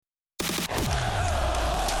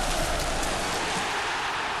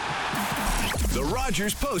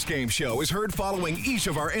Rogers postgame show is heard following each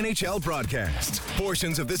of our NHL broadcasts.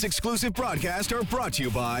 Portions of this exclusive broadcast are brought to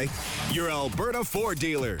you by your Alberta Ford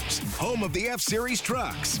dealers, home of the F-Series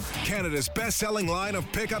trucks, Canada's best-selling line of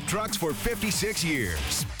pickup trucks for 56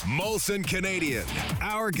 years. Molson Canadian,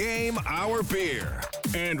 our game, our beer.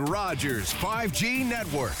 And Rogers 5G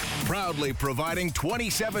Network, proudly providing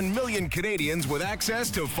 27 million Canadians with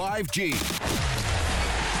access to 5G.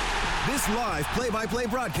 This live play-by-play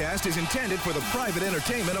broadcast is intended for the private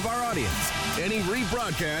entertainment of our audience. Any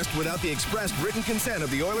rebroadcast without the expressed written consent of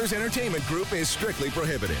the Oilers Entertainment Group is strictly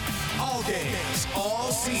prohibited. All games,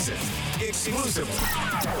 all season, exclusively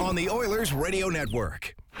on the Oilers Radio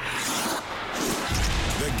Network.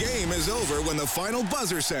 The game is over when the final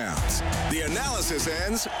buzzer sounds. The analysis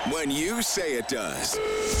ends when you say it does.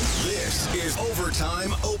 This is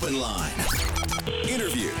Overtime Open Line.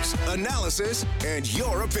 Interviews, analysis, and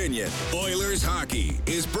your opinion. Oilers Hockey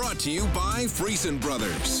is brought to you by Friesen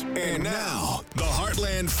Brothers. And now, the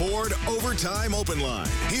Heartland Ford Overtime Open Line.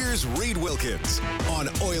 Here's Reed Wilkins on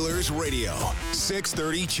Oilers Radio,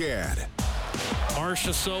 630 CHED.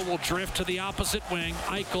 Marchessault will drift to the opposite wing.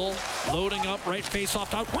 Eichel loading up, right face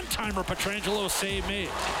off top. One-timer, Pietrangelo, save made.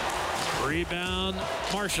 Rebound,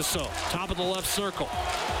 Marchessault, top of the left circle.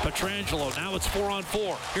 Pietrangelo, now it's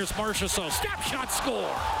 4-on-4. Here's Marchessault, step shot,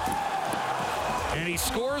 score. And he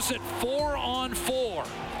scores it 4-on-4.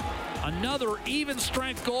 Another even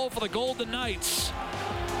strength goal for the Golden Knights.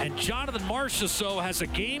 And Jonathan Marchessault has a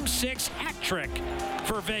Game 6 hat trick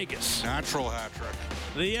for Vegas. Natural hat trick.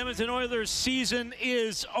 The Edmonton Oilers season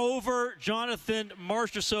is over. Jonathan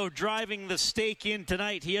Marchessault driving the stake in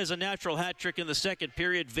tonight. He has a natural hat trick in the second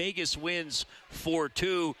period. Vegas wins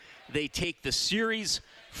 4-2. They take the series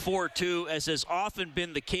 4-2, as has often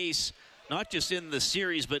been the case, not just in the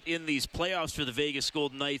series, but in these playoffs for the Vegas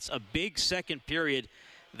Golden Knights. A big second period.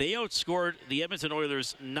 They outscored the Edmonton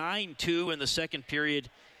Oilers 9-2 in the second period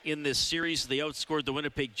in this series. They outscored the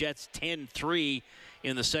Winnipeg Jets 10-3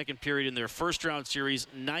 in the second period in their first-round series,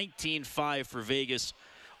 19-5 for Vegas,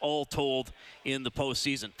 all told, in the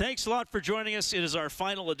postseason. Thanks a lot for joining us. It is our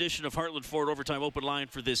final edition of Heartland Ford Overtime Open Line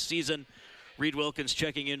for this season. Reed Wilkins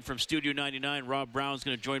checking in from Studio 99. Rob Brown's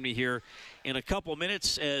going to join me here in a couple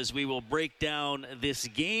minutes as we will break down this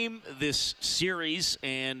game, this series,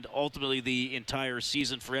 and ultimately the entire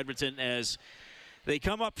season for Edmonton as they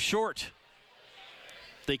come up short.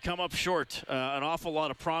 An awful lot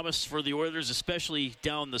of promise for the Oilers, especially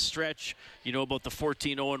down the stretch. You know about the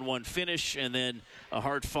 14-0-1 finish and then a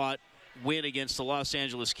hard-fought win against the Los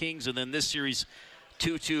Angeles Kings. And then this series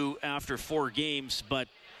 2-2 after 4 games. But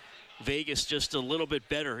Vegas just a little bit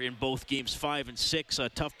better in both games 5 and 6. A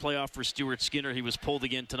tough playoff for Stuart Skinner. He was pulled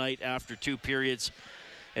again tonight after 2 periods,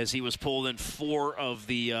 as he was pulled in 4 of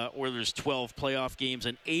the Oilers' 12 playoff games.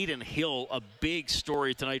 And Adin Hill, a big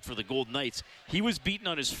story tonight for the Golden Knights. He was beaten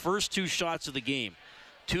on his first 2 shots of the game.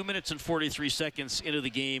 2 minutes and 43 seconds into the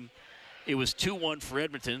game, it was 2-1 for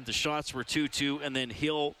Edmonton. The shots were 2-2, and then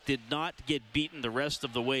Hill did not get beaten the rest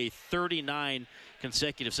of the way. 39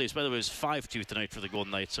 consecutive saves. By the way, it was 5-2 tonight for the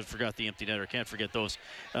Golden Knights. I forgot the empty netter. Can't forget those.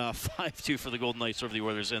 5-2 for the Golden Knights over the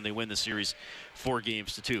Oilers, and they win the series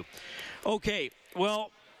 4-2. Okay,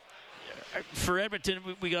 well, for Edmonton,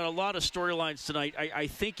 we got a lot of storylines tonight. I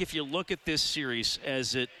think if you look at this series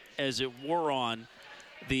as it wore on,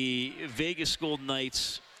 the Vegas Golden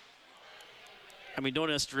Knights, I mean,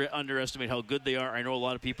 don't underestimate how good they are. I know a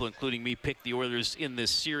lot of people, including me, picked the Oilers in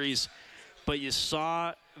this series, but you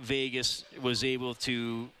saw Vegas was able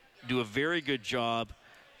to do a very good job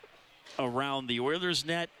around the Oilers'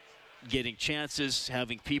 net, getting chances,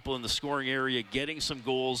 having people in the scoring area, getting some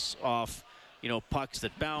goals off, pucks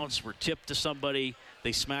that bounce, were tipped to somebody.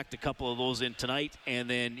 They smacked a couple of those in tonight. And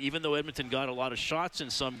then even though Edmonton got a lot of shots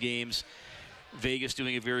in some games, Vegas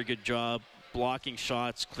doing a very good job blocking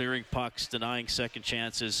shots, clearing pucks, denying second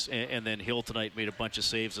chances. And then Hill tonight made a bunch of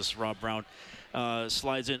saves as Rob Brown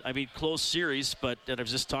slides in. I mean, close series, but I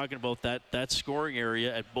was just talking about that scoring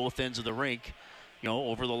area at both ends of the rink.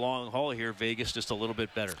 Over the long haul here, Vegas just a little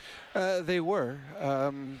bit better. They were.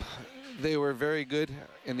 They were very good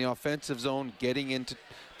in the offensive zone, getting into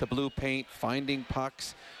the blue paint, finding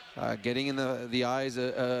pucks, getting in the eyes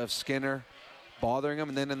of Skinner, bothering him,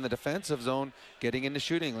 and then in the defensive zone, getting into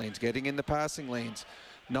shooting lanes, getting into passing lanes,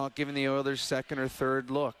 not giving the Oilers second or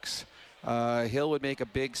third looks. Hill would make a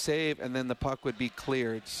big save, and then the puck would be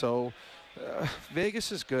cleared. So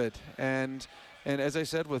Vegas is good. And as I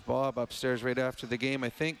said with Bob upstairs right after the game, I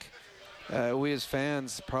think we as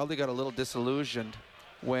fans probably got a little disillusioned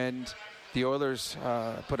when the Oilers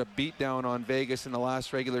put a beat down on Vegas in the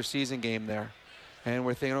last regular season game there. And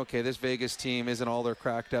we're thinking, okay, this Vegas team isn't all they're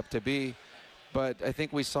cracked up to be. But I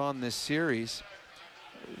think we saw in this series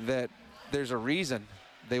that there's a reason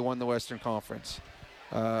they won the Western Conference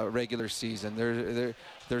regular season.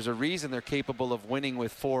 There's a reason they're capable of winning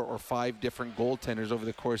with 4 or 5 different goaltenders over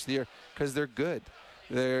the course of the year, because they're good.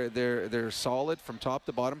 They're solid from top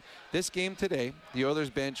to bottom. This game today, the Oilers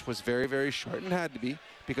bench was very, very short, and had to be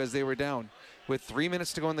because they were down. With 3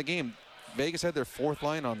 minutes to go in the game, Vegas had their 4th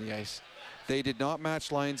line on the ice. They did not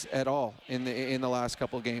match lines at all in the last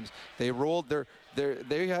couple of games. They rolled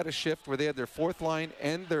they had a shift where they had their 4th line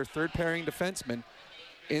and their 3rd pairing defenseman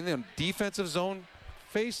in the defensive zone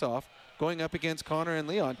face-off going up against Connor and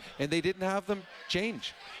Leon, and they didn't have them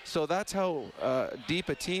change. So that's how deep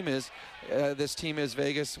a team is. This team is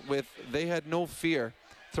Vegas. They had no fear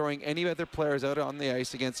throwing any other players out on the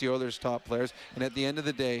ice against the Oilers' top players, and at the end of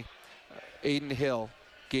the day, Aiden Hill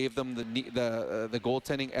gave them the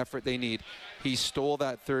goaltending effort they need. He stole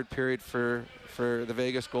that 3rd period for the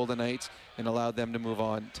Vegas Golden Knights and allowed them to move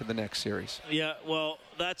on to the next series. Yeah, well,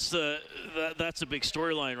 that's a big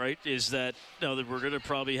storyline, right? Is that that we're going to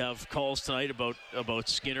probably have calls tonight about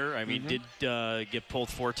Skinner. I mean, did get pulled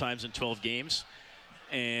 4 times in 12 games,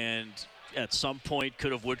 and at some point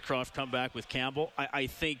could have Woodcroft come back with Campbell. I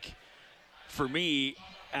think, for me,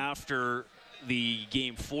 after the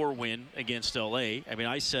Game 4 win against L.A., I mean,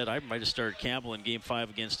 I said I might have started Campbell in Game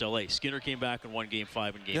 5 against L.A. Skinner came back and won Game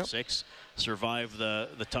 5 and Game 6, survived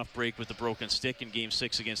the tough break with the broken stick in Game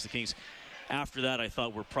 6 against the Kings. After that, I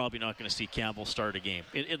thought we're probably not going to see Campbell start a game,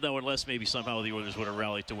 though unless maybe somehow the Oilers would have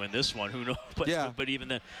rallied to win this one. Who knows? But even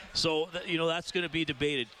then, so that's going to be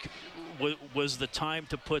debated. Was the time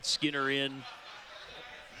to put Skinner in?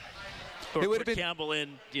 Or put Campbell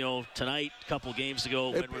in, tonight, a couple games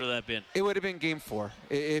ago. When would have that been? It would have been Game 4.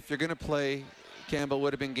 If you're going to play Campbell,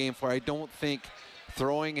 would have been Game 4. I don't think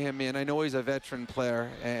throwing him in. I know he's a veteran player,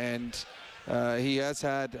 and he has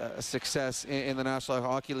had success in the National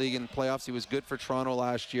Hockey League in playoffs. He was good for Toronto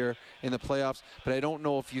last year in the playoffs, but I don't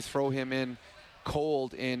know if you throw him in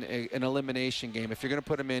cold in an elimination game. If you're going to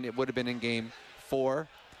put him in, it would have been in Game 4,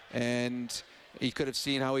 and he could have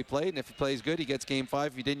seen how he played, and if he plays good, he gets Game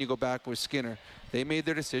 5. If he didn't, you go back with Skinner. They made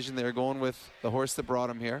their decision. They're going with the horse that brought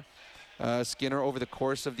him here. Skinner, over the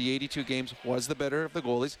course of the 82 games, was the better of the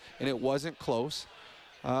goalies, and it wasn't close.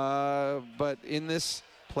 But in this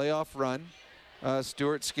playoff run,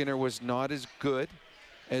 Stuart Skinner was not as good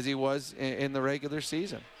as he was in the regular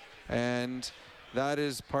season. And that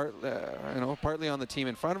is partly on the team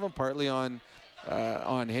in front of him, partly on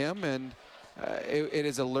him, and it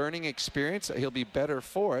is a learning experience. He'll be better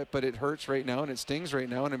for it, but it hurts right now and it stings right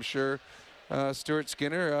now, and I'm sure Stuart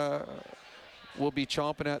Skinner will be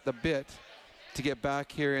chomping at the bit to get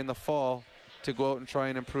back here in the fall to go out and try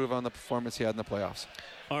and improve on the performance he had in the playoffs.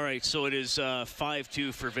 All right, so it is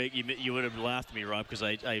 5-2 for Vegas. You would have laughed at me, Rob, because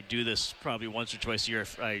I do this probably once or twice a year.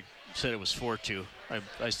 I said it was 4-2.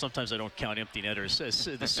 Sometimes I don't count empty netters. The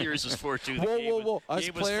series was 4-2. Whoa. Us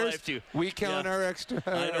game players, was 5-2. We count our extra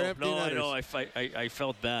empty netters. I know. I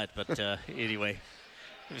felt bad, but anyway.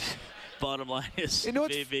 Bottom line is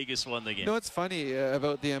Vegas won the game. You know what's funny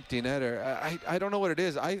about the empty netter? I don't know what it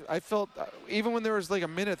is. I felt, even when there was like a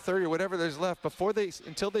minute 30 or whatever there's left,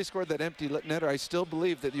 until they scored that empty netter, I still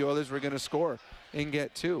believed that the Oilers were going to score and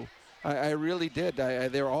get 2. I really did.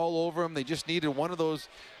 They were all over them. They just needed one of those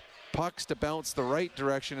pucks to bounce the right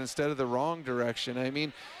direction instead of the wrong direction. I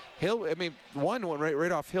mean, one went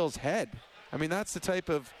right off Hill's head. I mean, that's the type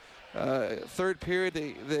of 3rd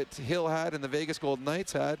period that Hill had and the Vegas Golden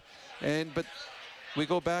Knights had. But we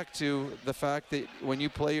go back to the fact that when you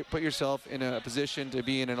put yourself in a position to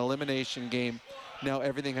be in an elimination game, now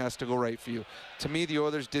everything has to go right for you. To me, the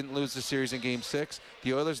Oilers didn't lose the series in Game 6.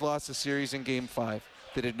 The Oilers lost the series in Game 5.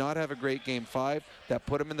 They did not have a great Game 5. That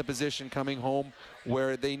put them in the position coming home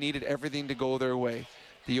where they needed everything to go their way.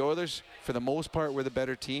 The Oilers, for the most part, were the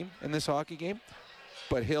better team in this hockey game,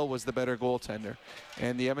 but Hill was the better goaltender.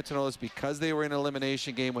 And the Edmonton Oilers, because they were in an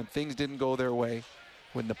elimination game when things didn't go their way,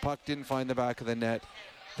 when the puck didn't find the back of the net,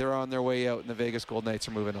 they're on their way out, and the Vegas Golden Knights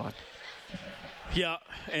are moving on. Yeah,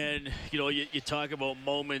 and you talk about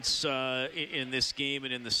moments in this game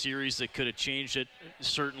and in the series that could have changed it.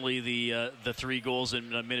 Certainly the 3 goals in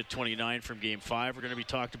minute 29 from Game 5 are going to be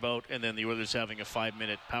talked about, and then the Oilers having a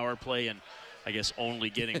 5-minute power play, and I guess only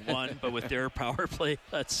getting 1. But with their power play,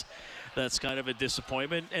 that's kind of a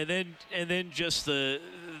disappointment. And then just the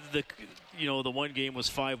one game was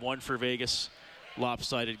 5-1 for Vegas,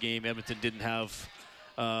 lopsided game. Edmonton didn't have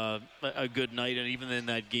a good night, and even in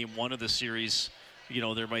that Game 1 of the series,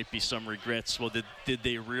 there might be some regrets. Well, did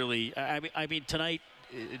they really? I mean, tonight,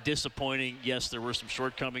 disappointing. Yes, there were some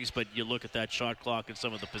shortcomings, but you look at that shot clock and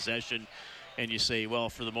some of the possession. and you say, well,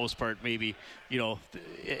 for the most part, maybe,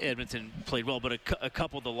 Edmonton played well, but a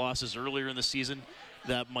couple of the losses earlier in the season,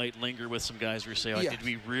 that might linger with some guys where you say, did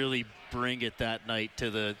we really bring it that night to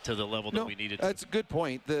the level that we needed to? That's a good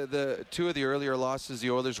point. The two of the earlier losses,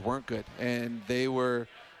 the Oilers weren't good, and they were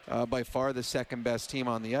by far the second best team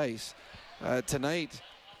on the ice. Tonight,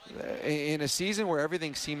 in a season where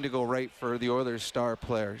everything seemed to go right for the Oilers' star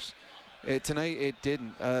players, tonight it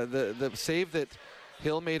didn't. The save that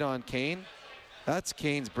Hill made on Kane, that's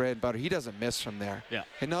Kane's bread and butter. He doesn't miss from there. Yeah.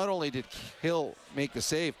 And not only did Hill make the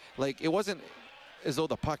save, like, it wasn't as though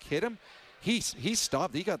the puck hit him. He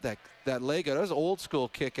stopped. He got that leg out. That was an old school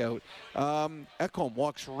kick out. Ekholm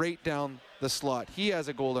walks right down the slot. He has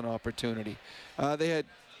a golden opportunity. They had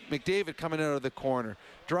McDavid coming out of the corner.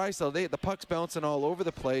 Draisaitl, the puck's bouncing all over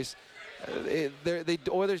the place. The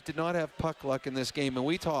Oilers did not have puck luck in this game, and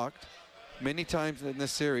we talked many times in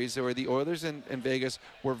this series where the Oilers in Vegas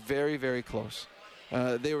were very, very close.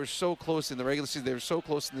 They were so close in the regular season. They were so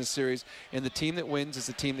close in this series. And the team that wins is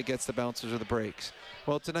the team that gets the bounces or the breaks.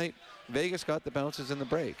 Well, tonight, Vegas got the bounces and the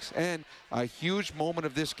breaks. And a huge moment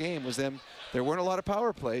of this game was them. There weren't a lot of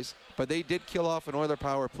power plays, but they did kill off an Oiler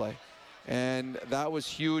power play. And that was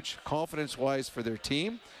huge confidence-wise for their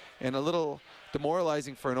team, and a little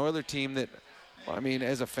demoralizing for an Oiler team that, I mean,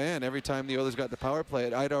 as a fan, every time the Oilers got the power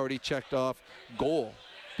play, I'd already checked off goal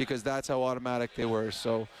because that's how automatic they were.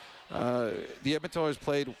 So the Edmonton Oilers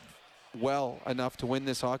played well enough to win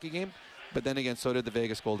this hockey game, but then again, so did the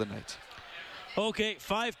Vegas Golden Knights. Okay,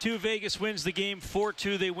 5-2 Vegas wins the game,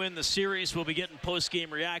 4-2 they win the series. We'll be getting post-game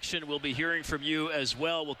reaction. We'll be hearing from you as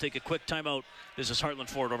well. We'll take a quick timeout. This is Heartland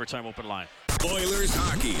Ford Overtime Open Line. Oilers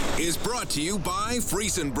Hockey is brought to you by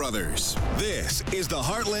Friesen Brothers. This is the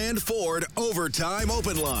Heartland Ford Overtime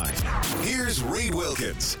Open Line. Here's Reed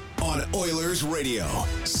Wilkins on Oilers Radio,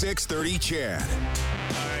 630 CHED.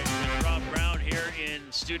 All right, Rob Brown here in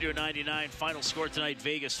Studio 99. Final score tonight,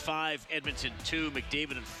 Vegas 5, Edmonton 2.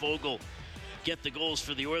 McDavid and Fogle get the goals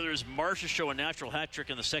for the Oilers. Marcia show a natural hat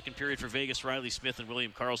trick in the second period for Vegas. Riley Smith and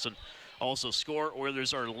William Karlsson also score.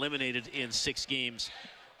 Oilers are eliminated in 6 games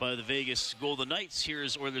by the Vegas Golden Knights.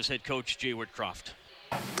 Here's Oilers head coach Jay Woodcroft.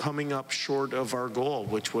 Coming up short of our goal,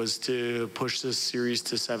 which was to push this series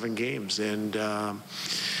to 7 games. And, I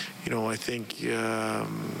think, there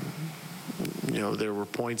were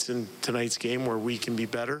points in tonight's game where we can be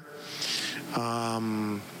better.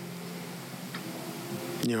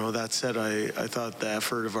 That said, I thought the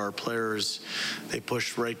effort of our players, they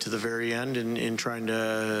pushed right to the very end in trying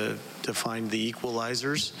to find the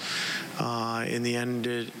equalizers. In the end,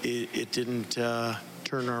 it didn't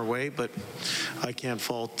turn our way, but I can't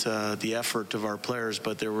fault the effort of our players,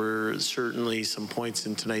 but there were certainly some points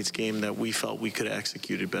in tonight's game that we felt we could have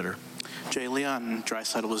executed better. Jay, Leon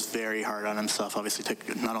Draisaitl was very hard on himself, obviously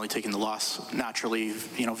not only taking the loss naturally,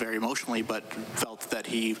 very emotionally, but felt that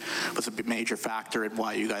he was a major factor in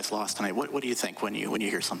why you guys lost tonight. What do you think when you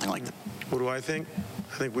hear something like that? What do I think?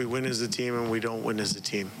 I think we win as a team and we don't win as a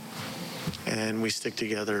team. And we stick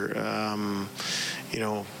together.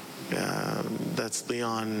 That's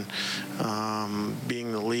Leon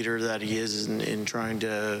being the leader that he is in trying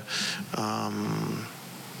to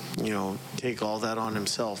take all that on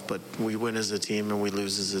himself, but we win as a team and we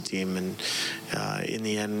lose as a team, and in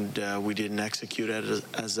the end we didn't execute at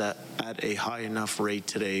a high enough rate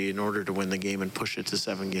today in order to win the game and push it to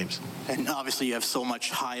 7 games. And obviously you have so much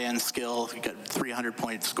high-end skill. You got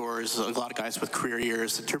 300-point scores, a lot of guys with career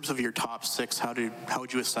years. In terms of your top 6, how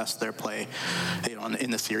would you assess their play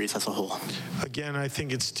in the series as a whole? Again, I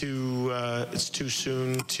think it's too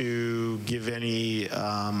soon to give any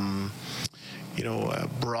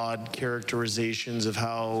broad characterizations of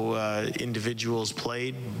how individuals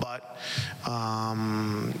played. But,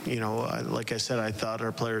 like I said, I thought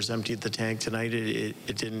our players emptied the tank tonight.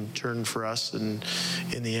 It didn't turn for us. And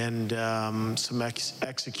in the end, some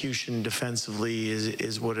execution defensively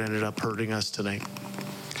is what ended up hurting us tonight.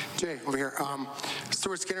 Jay, over here.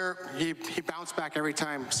 Stuart Skinner, he bounced back every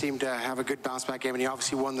time, seemed to have a good bounce back game, and he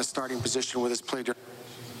obviously won the starting position with his play.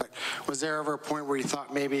 But was there ever a point where you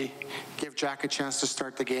thought maybe give Jack a chance to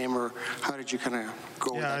start the game, or how did you kind of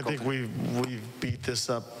go with that? I think we've beat this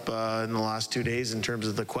up in the last 2 days in terms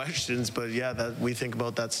of the questions, but we think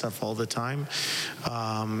about that stuff all the time.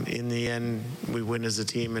 In the end, we win as a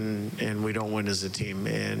team and we don't win as a team.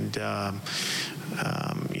 And, I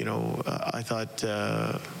thought,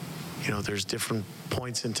 there's different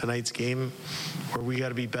points in tonight's game where we got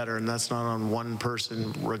to be better, and that's not on one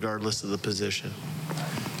person regardless of the position.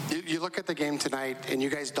 You You look at the game tonight, and you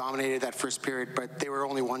guys dominated that first period, but they were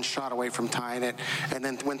only one shot away from tying it. And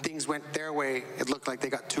then when things went their way, it looked like they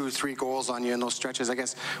got 2 or 3 goals on you in those stretches. I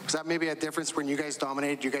guess, was that maybe a difference when you guys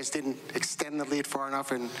dominated? You guys didn't extend the lead far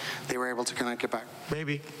enough, and they were able to kind of get back?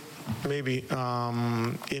 Maybe.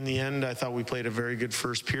 In the end, I thought we played a very good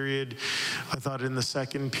first period. I thought in the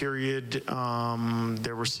second period,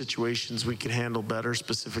 there were situations we could handle better,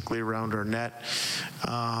 specifically around our net.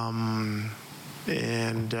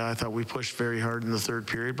 And I thought we pushed very hard in the third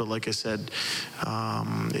period, but like I said,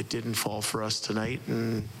 it didn't fall for us tonight.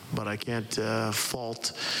 But I can't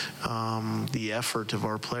fault the effort of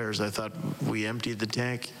our players. I thought we emptied the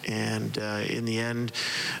tank, and in the end,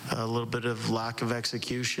 a little bit of lack of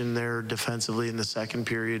execution there defensively in the second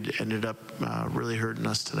period ended up really hurting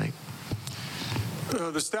us tonight.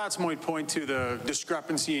 The stats might point to the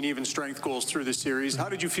discrepancy in even strength goals through the series. How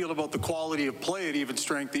did you feel about the quality of play at even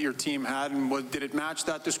strength that your team had, and did it match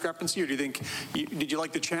that discrepancy, or do you think did you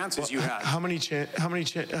like the chances you had? How many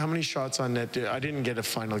shots on net? I didn't get a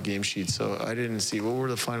final game sheet, so I didn't see. What were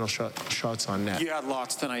the final shots on net? You had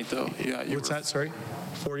lots tonight, though. Yeah. What's that? Sorry,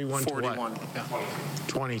 41 to what? Yeah.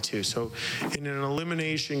 22. So in an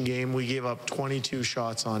elimination game, we gave up 22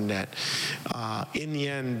 shots on net. In the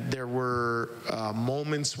end, there were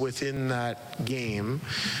moments within that game,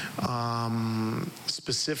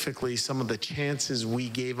 specifically some of the chances we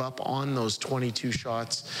gave up on those 22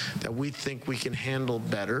 shots that we think we can handle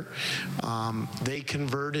better. They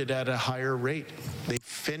converted at a higher rate. They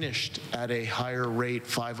finished at a higher rate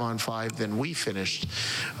 5-on-5 than we finished.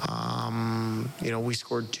 We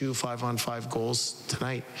scored 2 5-on-5 goals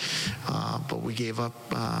tonight, but we gave up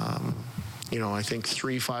I think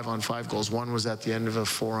 3 5-on-5 goals. One was at the end of a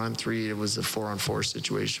 4-on-3. It was a 4-on-4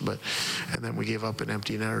 situation, and then we gave up an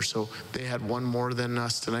empty netter. So they had one more than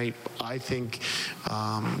us tonight. I think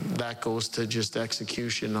that goes to just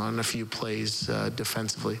execution on a few plays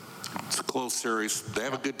defensively. It's a close series. They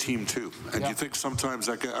have a good team too. And you think sometimes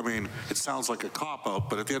it sounds like a cop-out,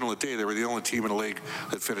 but at the end of the day, they were the only team in the league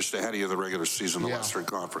that finished ahead of you in the regular season in the Western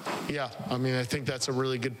Conference. Yeah, I think that's a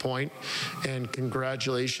really good point. And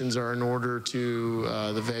congratulations are in order to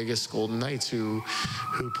the Vegas Golden Knights, who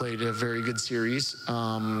played a very good series.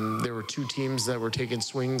 There were 2 teams that were taking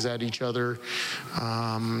swings at each other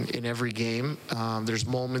in every game. There's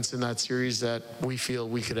moments in that series that we feel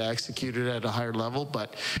we could have executed at a higher level,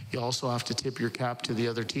 but you also have to tip your cap to the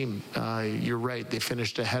other team. You're right, they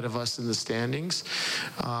finished ahead of us in the standings.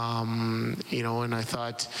 And I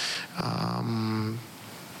thought,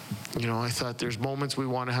 I thought there's moments we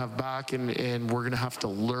want to have back, and we're going to have to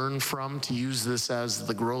learn from to use this as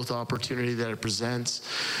the growth opportunity that it presents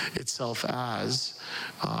itself as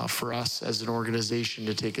for us as an organization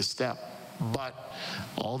to take a step. But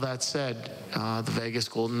all that said, the Vegas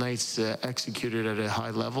Golden Knights executed at a high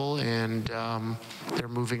level, and they're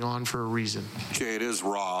moving on for a reason. Jay, it is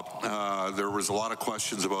Rob. There was a lot of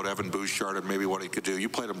questions about Evan Bouchard and maybe what he could do. You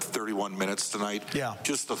played him 31 minutes tonight. Yeah.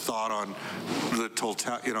 Just the thought on the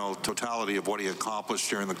totality of what he accomplished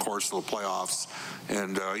during the course of the playoffs,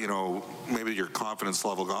 and maybe your confidence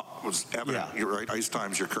level was evident. Yeah. You're right. Ice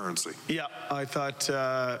time's your currency. Yeah, I thought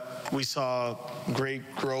we saw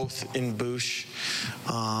great growth in Bouch.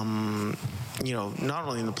 Not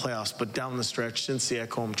only in the playoffs, but down the stretch since the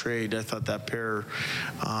Ekholm trade. I thought that pair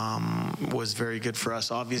was very good for us.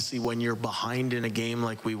 Obviously, when you're behind in a game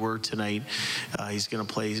like we were tonight, he's going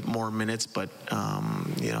to play more minutes, but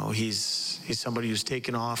he's somebody who's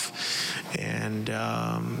taken off, and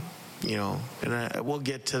we'll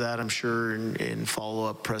get to that, I'm sure, in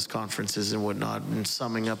follow-up press conferences and whatnot, and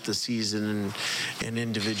summing up the season and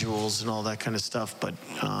individuals and all that kind of stuff. But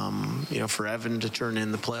for Evan to turn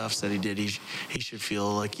in the playoffs that he did, he should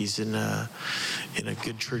feel like he's in a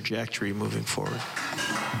good trajectory moving forward.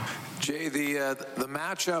 Jay, the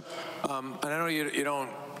matchup, and I know you don't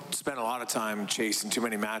spent a lot of time chasing too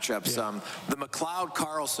many matchups. Yeah. The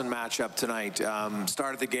McLeod-Carlson matchup tonight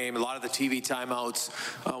started the game, a lot of the TV timeouts.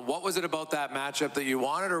 What was it about that matchup that you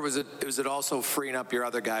wanted, or was it also freeing up your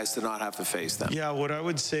other guys to not have to face them? Yeah, what I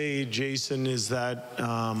would say, Jason, is that,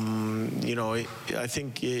 I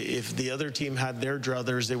think if the other team had their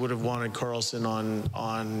druthers, they would have wanted Carlson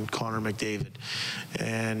on Connor McDavid.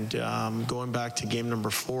 And going back to game number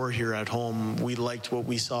 4 here at home, we liked what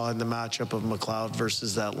we saw in the matchup of McLeod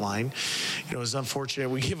versus that line. It was unfortunate.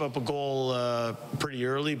 We gave up a goal pretty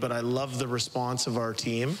early, but I love the response of our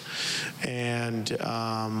team. And,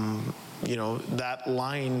 that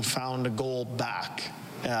line found a goal back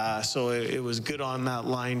So it was good on that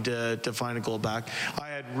line to find a goal back. I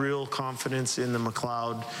had real confidence in the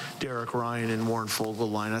McLeod, Derek Ryan, and Warren Fogle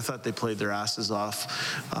line. I thought they played their asses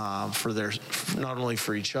off not only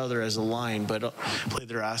for each other as a line, but played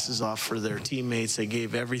their asses off for their teammates. They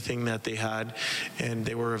gave everything that they had, and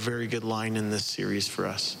they were a very good line in this series for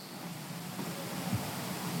us.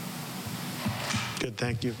 Good,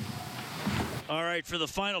 thank you. All right, for the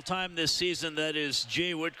final time this season, that is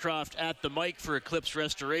Jay Woodcroft at the mic for Eclipse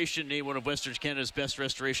Restoration, named one of Western Canada's best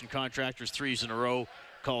restoration contractors 3 years in a row.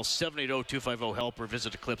 Call 780-250-HELP or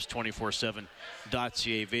visit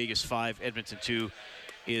eclipse247.ca. Vegas 5, Edmonton 2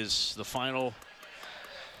 is the final.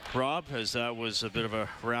 Rob, as that was a bit of a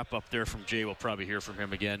wrap-up there from Jay. We'll probably hear from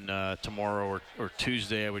him again tomorrow or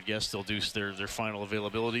Tuesday, I would guess. They'll do their final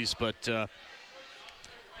availabilities. But,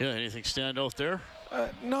 anything stand out there?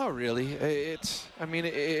 Not really.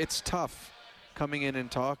 It's tough coming in and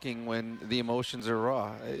talking when the emotions are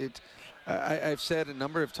raw. I've said a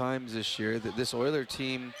number of times this year that this Oiler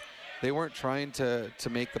team, they weren't trying to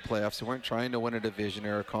make the playoffs. They weren't trying to win a division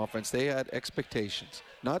or a conference. They had expectations,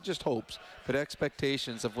 not just hopes, but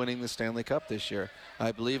expectations of winning the Stanley Cup this year.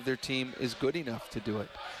 I believe their team is good enough to do it.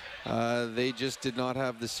 They just did not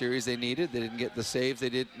have the series they needed. They didn't get the saves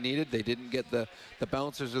they needed. They didn't get the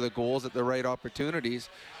bouncers or the goals at the right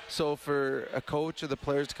opportunities. So for a coach or the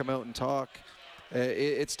players to come out and talk,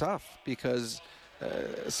 it's tough because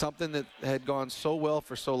something that had gone so well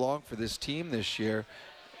for so long for this team this year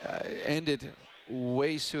ended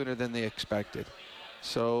way sooner than they expected.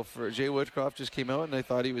 So for Jay Woodcroft just came out, and I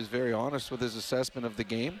thought he was very honest with his assessment of the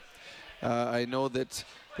game. I know that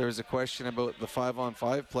there was a question about the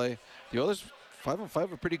 5-on-5 play. The Oilers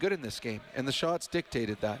 5-on-5 were pretty good in this game, and the shots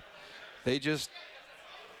dictated that. Vegas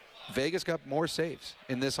got more saves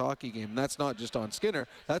in this hockey game. And that's not just on Skinner.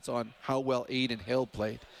 That's on how well Aiden Hill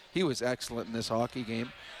played. He was excellent in this hockey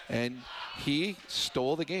game, and he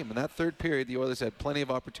stole the game. In that third period, the Oilers had plenty of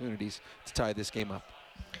opportunities to tie this game up.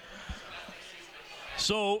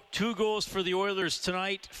 So 2 goals for the Oilers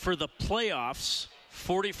tonight for the playoffs.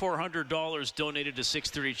 $4,400 donated to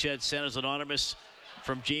 630 Ched. Santa's Anonymous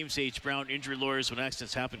from James H. Brown. Injury lawyers, when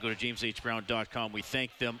accidents happen, go to jameshbrown.com. We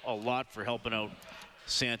thank them a lot for helping out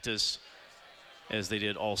Santa's as they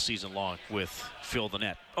did all season long with Phil the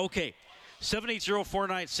Net. Okay,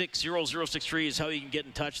 780-496-0063 is how you can get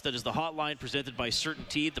in touch. That is the hotline presented by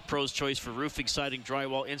CertainTeed, the pro's choice for roofing, siding,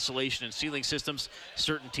 drywall, insulation, and ceiling systems.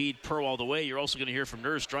 CertainTeed, pro all the way. You're also going to hear from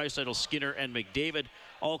Nurse, Draisaitl, Skinner, and McDavid,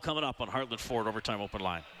 all coming up on Heartland Ford Overtime Open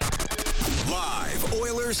Line. Live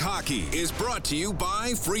Oilers hockey is brought to you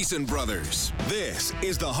by Friesen Brothers. This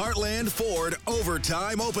is the Heartland Ford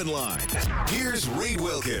Overtime Open Line. Here's Reed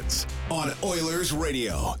Wilkins on Oilers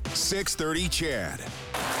Radio, 630 Chad.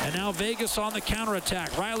 And now Vegas on the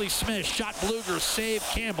counterattack. Riley Smith shot Bluger, save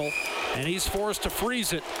Campbell, and he's forced to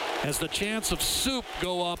freeze it as the chance of soup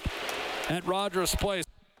go up at Rogers Place.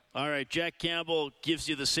 All right, Jack Campbell gives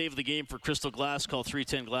you the save of the game for Crystal Glass. Call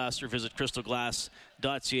 310-GLASS or visit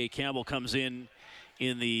crystalglass.ca. Campbell comes in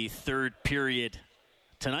the third period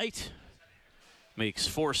tonight, makes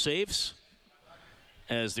 4 saves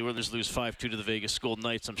as the Oilers lose 5-2 to the Vegas Golden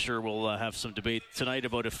Knights. I'm sure we'll have some debate tonight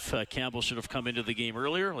about if Campbell should have come into the game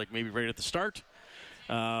earlier, like maybe right at the start.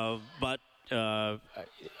 But a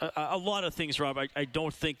lot of things, Rob. I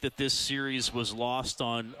don't think that this series was lost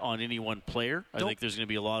on any one player. I think there's going to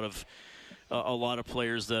be a lot of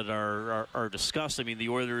players that are discussed. I mean, the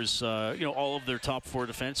Oilers, all of their top 4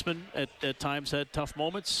 defensemen at times had tough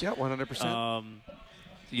moments. Yeah, 100%.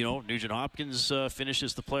 Nugent Hopkins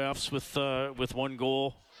finishes the playoffs with 1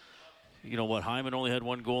 goal. Hyman only had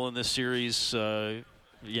 1 goal in this series.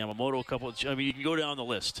 Yamamoto a couple. You can go down the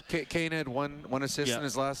list. Kane had one assist in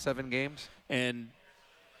his last 7 games. And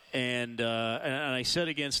I said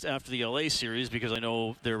after the LA series, because I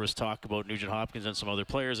know there was talk about Nugent Hopkins and some other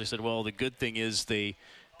players, I said, well, the good thing is they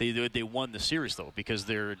won the series, though, because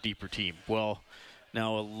they're a deeper team. Well,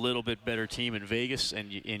 now a little bit better team in Vegas, and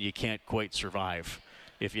you can't quite survive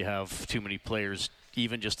if you have too many players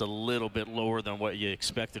even just a little bit lower than what you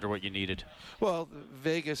expected or what you needed. Well,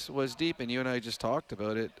 Vegas was deep, and you and I just talked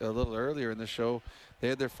about it a little earlier in the show. They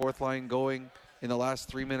had their 4th line going in the last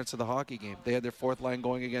 3 minutes of the hockey game. They had their 4th line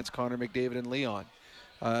going against Connor McDavid and Leon.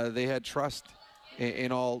 They had trust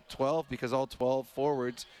in all 12 because all 12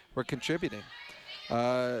 forwards were contributing.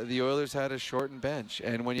 The Oilers had a shortened bench,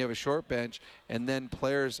 and when you have a short bench and then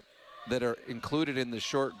players that are included in the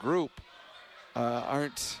short group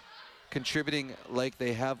aren't contributing like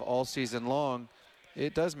they have all season long,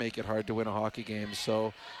 it does make it hard to win a hockey game.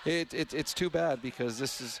 So it's too bad because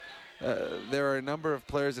this is there are a number of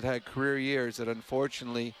players that had career years that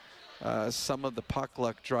unfortunately some of the puck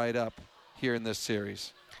luck dried up here in this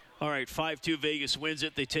series. All right, 5-2 Vegas wins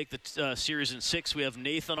it. They take the series in 6. We have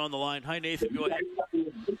Nathan on the line. Hi, Nathan. Go ahead.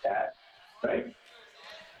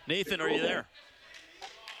 Nathan, are you there?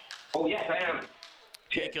 Oh, yes, I am.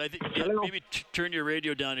 Okay, maybe turn your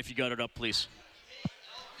radio down if you got it up, please.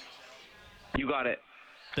 You got it.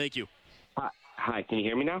 Thank you. Hi, can you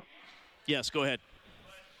hear me now? Yes, go ahead.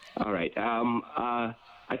 All right.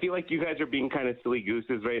 I feel like you guys are being kind of silly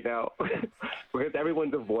gooses right now because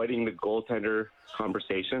everyone's avoiding the goaltender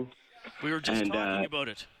conversation. We were just talking about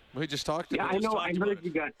it. We just talked about it. Yeah, I know. I heard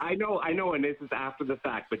you guys. I know, and this is after the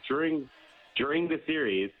fact. But during the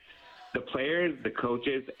series, the players, the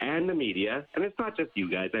coaches, and the media, and it's not just you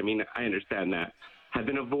guys. I mean, I understand that, have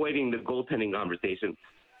been avoiding the goaltending conversation.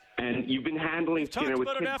 And you've been handling Skinner with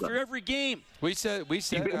talked about it after every game. We said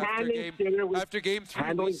after game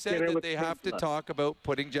 3, we said that they have to talk about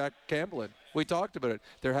putting Jack Campbell in. We talked about it.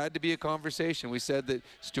 There had to be a conversation. We said that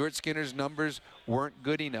Stuart Skinner's numbers weren't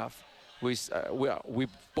good enough. We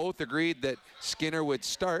both agreed that Skinner would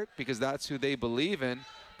start because that's who they believe in.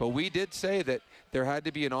 But we did say that there had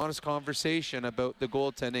to be an honest conversation about the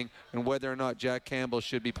goaltending and whether or not Jack Campbell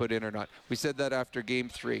should be put in or not. We said that after game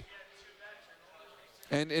 3.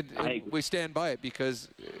 And we stand by it because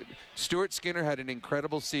Stuart Skinner had an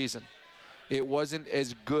incredible season. It wasn't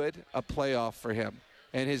as good a playoff for him.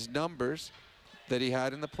 And his numbers that he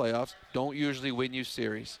had in the playoffs don't usually win you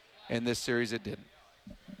series. And this series it didn't.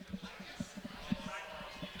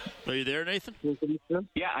 Are you there, Nathan?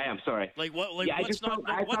 Yeah, I am. Sorry. What's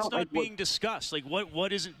not being discussed? Like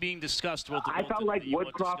what isn't being discussed about the I felt like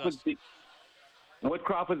Woodcroft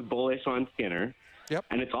was bullish on Skinner. Yep.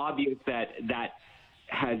 And it's obvious that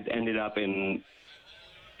has ended up in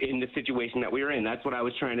the situation that we were in. That's what I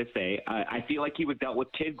was trying to say. I feel like he was dealt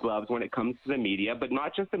with kid gloves when it comes to the media, but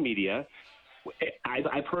not just the media.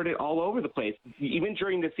 I've heard it all over the place. Even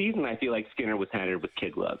during the season, I feel like Skinner was handled with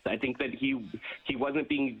kid gloves. I think that he wasn't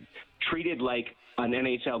being treated like an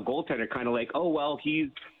NHL goaltender, kind of like, oh, well, he's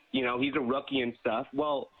a rookie and stuff.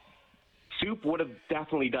 Well, Soup would have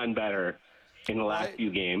definitely done better in the last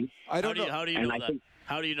few games. How do you know that?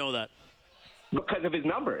 How do you know that? Because of his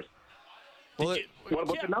numbers. What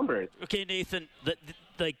about the numbers? Okay, Nathan.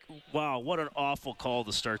 Wow, what an awful call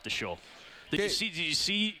to start the show. Did you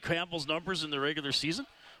see Campbell's numbers in the regular season?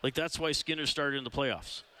 Like that's why Skinner started in the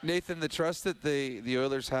playoffs. Nathan, the trust that the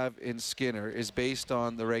Oilers have in Skinner is based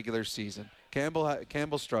on the regular season.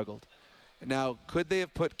 Campbell struggled. Now, could they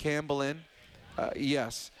have put Campbell in?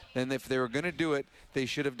 Yes. Then if they were going to do it, they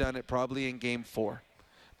should have done it probably in Game 4.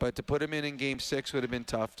 But to put him in Game 6 would have been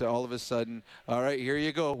tough to all of a sudden, all right, here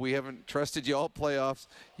you go. We haven't trusted you all playoffs.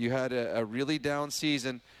 You had a really down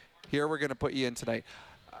season. Here we're going to put you in tonight.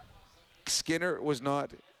 Skinner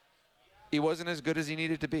wasn't as good as he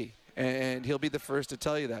needed to be. And he'll be the first to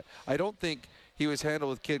tell you that. I don't think he was handled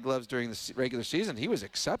with kid gloves during the regular season. He was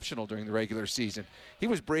exceptional during the regular season. He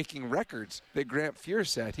was breaking records that Grant Fuhr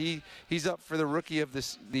set. He's up for the Rookie of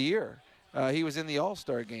the Year. He was in the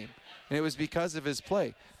All-Star game. And it was because of his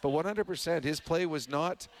play. But 100%, his play was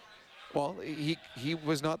not, he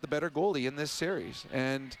was not the better goalie in this series.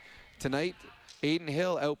 And tonight, Aiden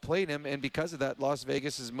Hill outplayed him, and because of that, Las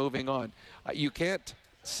Vegas is moving on. You can't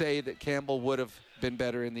say that Campbell would have been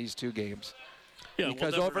better in these 2 games. Yeah,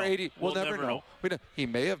 because we'll over 80, we'll never know. He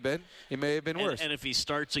may have been. He may have been worse. And if he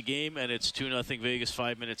starts a game and it's 2-0 Vegas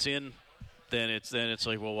 5 minutes in, then it's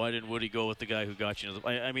like, well, why didn't Woody go with the guy who got you?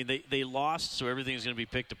 I mean, they lost, so everything's going to be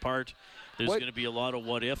picked apart. There's going to be a lot of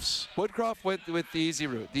what-ifs. Woodcroft went with the easy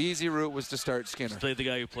route. The easy route was to start Skinner. Just play the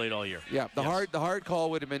guy who played all year. Yeah, the hard call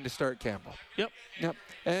would have been to start Campbell. Yep.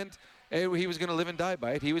 And he was going to live and die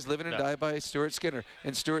by it. He was living and die by Stuart Skinner.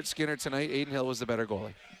 And Stuart Skinner tonight, Aiden Hill was the better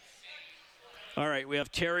goalie. All right, we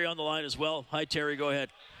have Terry on the line as well. Hi, Terry. Go ahead.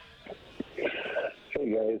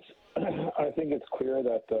 Hey, guys. I think it's clear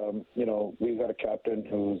that, we've got a captain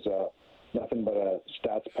who's nothing but a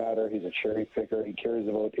stats patter. He's a cherry picker. He cares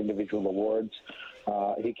about individual awards.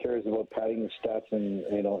 He cares about padding the stats in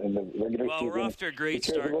the regular season. Well, we're off to a great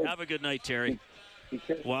start. Have a good night, Terry.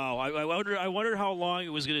 Wow, I wonder how long it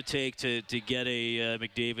was going to take to get a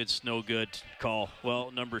McDavid's no good call.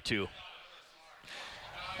 Well, number 2.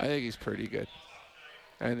 I think he's pretty good.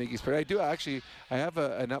 I have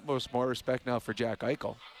an utmost more respect now for Jack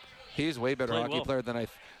Eichel. He's way better hockey player than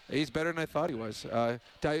he's better than I thought he was. I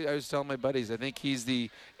was telling my buddies, I think he's the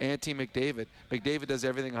anti-McDavid. McDavid does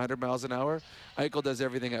everything 100 miles an hour. Eichel does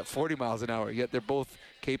everything at 40 miles an hour, yet they're both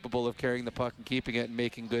capable of carrying the puck and keeping it and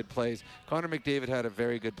making good plays. Connor McDavid had a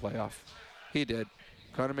very good playoff. He did.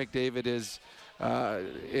 Connor McDavid is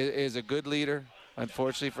a good leader.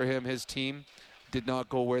 Unfortunately for him, his team did not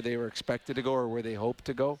go where they were expected to go or where they hoped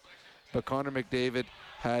to go. But Connor McDavid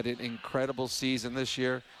had an incredible season this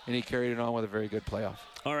year, and he carried it on with a very good playoff.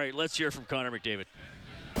 All right, let's hear from Connor McDavid.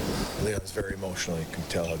 Leon's very emotional. You can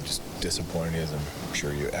tell how just disappointed he is. I'm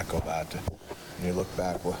sure you echo that. When you look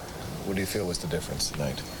back, what do you feel was the difference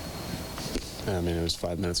tonight? I mean, it was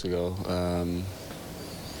 5 minutes ago.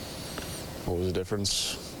 What was the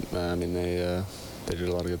difference? I mean, they did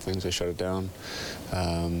a lot of good things. They shut it down.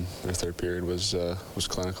 Their third period was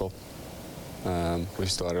clinical. We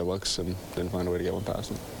still had our looks and didn't find a way to get one past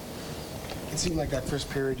them. It seemed like that first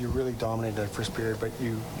period, you really dominated that first period, but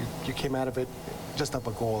you came out of it just up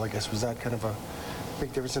a goal, I guess. Was that kind of a big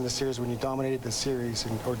difference in the series when you dominated the series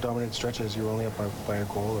or dominated stretches, you were only up by a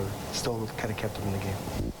goal, or still kind of kept them in the game?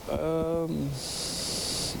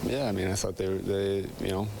 Yeah, I mean, I thought they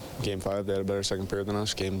Game 5, they had a better second period than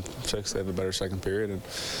us. Game 6, they have a better second period,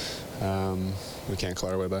 and we can't claw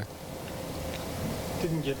our way back.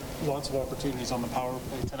 Didn't get lots of opportunities on the power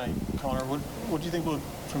play tonight, Connor. What do you think about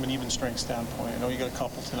from an even strength standpoint? I know you got a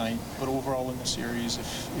couple tonight, but overall in the series,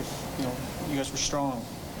 if you guys were strong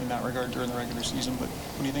in that regard during the regular season, but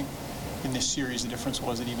what do you think in this series the difference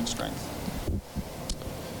was at even strength?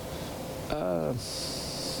 Yeah,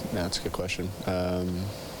 that's a good question.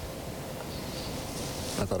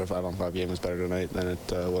 I thought a 5-on-5 game was better tonight than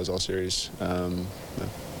it was all series. Yeah.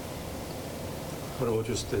 What about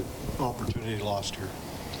just the opportunity lost here?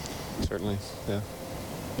 Certainly, yeah.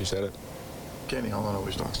 You said it. Kenny Holland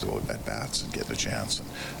always talks about at-bats and getting a chance. And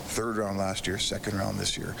third round last year, second round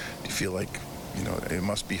this year. Do you feel like, it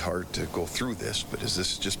must be hard to go through this, but is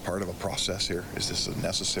this just part of a process here? Is this a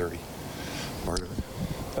necessary part of it?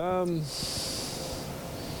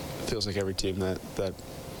 It feels like every team that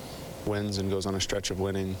wins and goes on a stretch of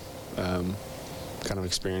winning kind of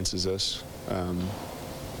experiences this.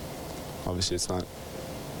 Obviously, it's not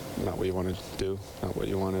what you want to do, not what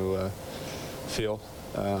you want to feel.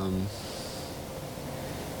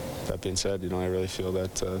 That being said, I really feel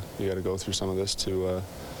that you got to go through some of this to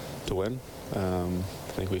win. I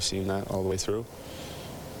think we've seen that all the way through.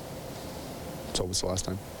 So it's the last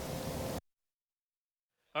time.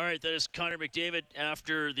 All right, that is Connor McDavid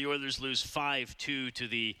after the Oilers lose 5-2 to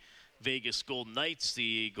the Vegas Golden Knights.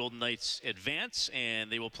 The Golden Knights advance,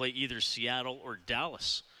 and they will play either Seattle or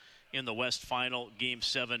Dallas in the West Final. Game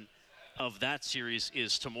 7 of that series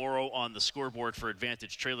is tomorrow on the scoreboard for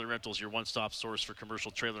Advantage Trailer Rentals, your one-stop source for commercial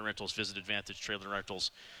trailer rentals. Visit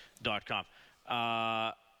AdvantageTrailerRentals.com.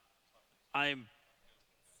 I'm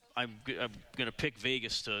going to pick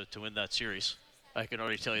Vegas to win that series. I can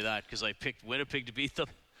already tell you that because I picked Winnipeg to beat them,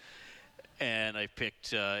 and I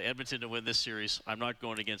picked Edmonton to win this series. I'm not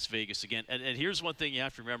going against Vegas again. And here's one thing you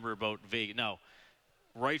have to remember about Vegas. Now,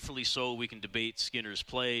 rightfully so, we can debate Skinner's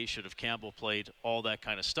play, should have Campbell played, all that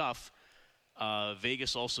kind of stuff.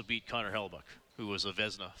 Vegas also beat Connor Hellebuyck, who was a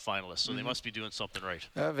Vezina finalist, so they must be doing something right.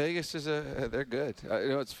 Vegas is they're good.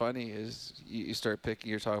 What's funny is you start picking,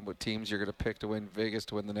 you're talking about teams you're going to pick to win, Vegas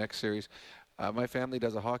to win the next series. My family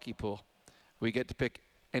does a hockey pool. We get to pick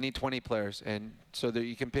any 20 players, and so that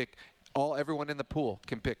you can pick everyone in the pool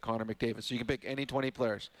can pick Connor McDavid. So you can pick any 20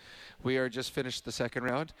 players. We are just finished the second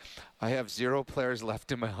round. I have 0 players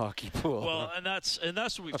left in my hockey pool. Well, and that's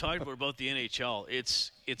what we've talked about the NHL.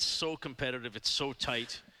 It's so competitive. It's so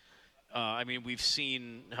tight. I mean, we've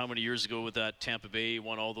seen how many years ago with that Tampa Bay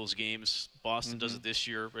won all those games. Boston does it this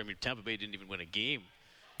year. I mean, Tampa Bay didn't even win a game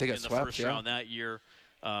in the first round that year.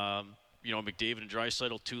 McDavid and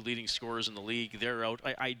Draisaitl, 2 leading scorers in the league. They're out.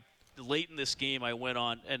 I late in this game, I went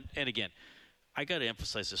on, and again, I got to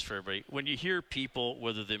emphasize this for everybody. When you hear people,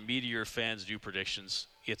 whether the media or fans, do predictions,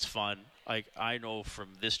 it's fun. I know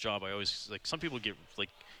from this job, I always some people get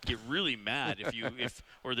really mad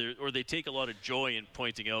or they take a lot of joy in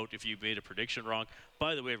pointing out if you made a prediction wrong.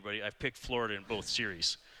 By the way, everybody, I've picked Florida in both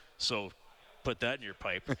series, so put that in your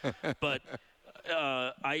pipe. But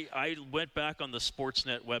I went back on the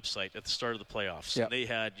Sportsnet website at the start of the playoffs. Yep. And they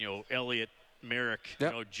had Elliott, Merrick,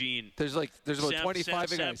 Gene. There's about 25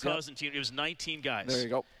 Sam guys. Cosentine. It was 19 guys. There you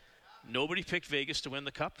go. Nobody picked Vegas to win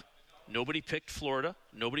the Cup. Nobody picked Florida.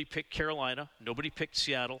 Nobody picked Carolina. Nobody picked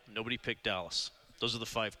Seattle. Nobody picked Dallas. Those are the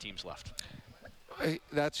 5 teams left.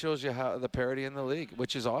 That shows you how the parity in the league,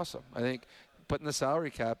 which is awesome. I think putting the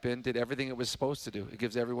salary cap in did everything it was supposed to do. It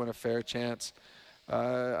gives everyone a fair chance.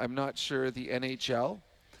 I'm not sure the NHL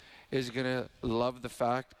is going to love the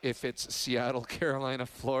fact if it's Seattle, Carolina,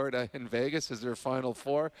 Florida, and Vegas as their Final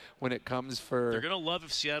 4 when it comes for... They're going to love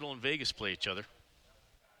if Seattle and Vegas play each other.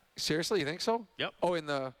 Seriously, you think so? Yep. Oh, in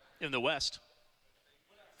the West.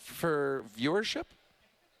 For viewership?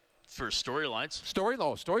 For storylines.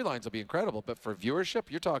 Storylines will be incredible, but for viewership,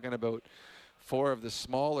 you're talking about 4 of the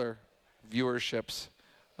smaller viewerships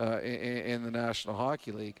in the National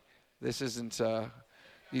Hockey League. This isn't,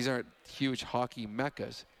 these aren't huge hockey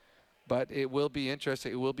meccas, but it will be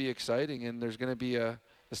interesting. It will be exciting, and there's going to be a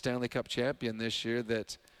Stanley Cup champion this year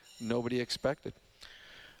that nobody expected.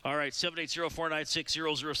 All right,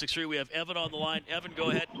 780-496-0063. We have Evan on the line. Evan, go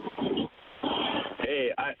ahead.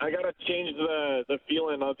 Hey, I got to change the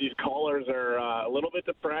feeling of these callers are a little bit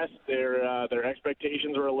depressed. Their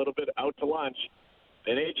expectations are a little bit out to lunch.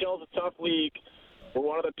 The NHL is a tough league. We're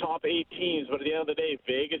one of the top 8 teams, but at the end of the day,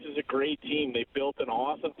 Vegas is a great team. They built an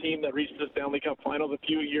awesome team that reached the Stanley Cup Finals a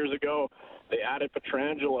few years ago. They added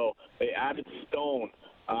Pietrangelo. They added Stone.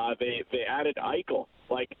 They added Eichel.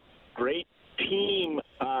 Like, great team,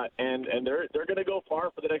 and they're going to go far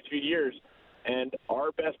for the next few years. And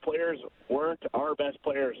our best players weren't our best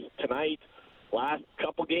players tonight. Last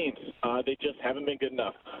couple games, they just haven't been good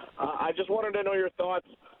enough. I just wanted to know your thoughts.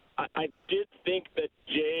 I did think that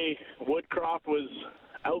Jay Woodcroft was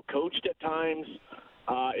out-coached at times.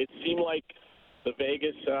 It seemed like the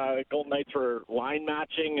Vegas Golden Knights were line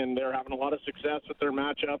matching, and they're having a lot of success with their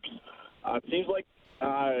matchups. It seems like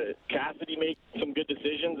Cassidy made some good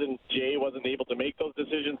decisions, and Jay wasn't able to make those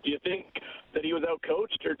decisions. Do you think that he was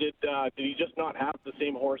out-coached, or did he just not have the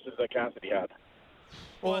same horses that Cassidy had?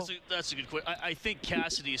 Well, that's a good question. I think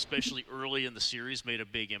Cassidy, especially early in the series, made a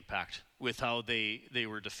big impact with how they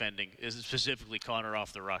were defending, specifically Connor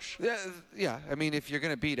off the rush. Yeah. I mean, if you're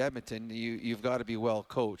going to beat Edmonton, you've got to be well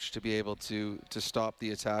coached to be able to stop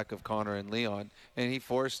the attack of Connor and Leon. And he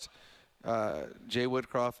forced Jay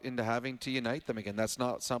Woodcroft into having to unite them again. That's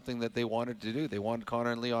not something that they wanted to do. They wanted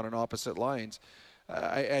Connor and Leon on opposite lines.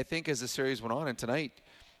 I think as the series went on, and tonight,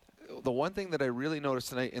 the one thing that I really noticed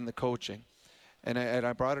tonight in the coaching, and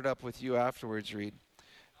I brought it up with you afterwards, Reed,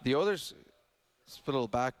 the Oilers, let's put a little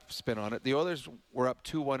backspin on it, the Oilers were up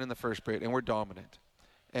 2-1 in the first period and were dominant.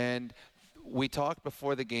 And we talked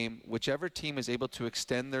before the game, whichever team is able to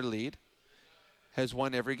extend their lead has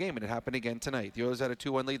won every game, and it happened again tonight. The Oilers had a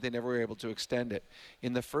 2-1 lead. They never were able to extend it.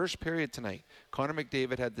 In the first period tonight, Connor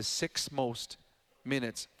McDavid had the 6th most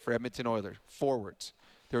minutes for Edmonton Oilers, forwards.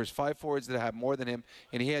 There was 5 forwards that had more than him,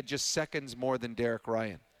 and he had just seconds more than Derek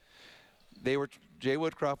Ryan. Jay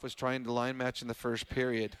Woodcroft was trying to line match in the first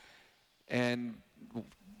period, and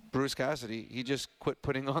Bruce Cassidy, he just quit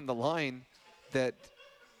putting on the line that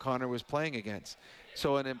Connor was playing against.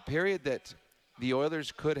 So in a period that the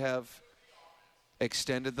Oilers could have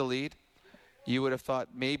extended the lead, you would have thought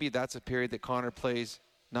maybe that's a period that Connor plays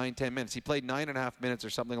 9-10 minutes. He played 9.5 minutes or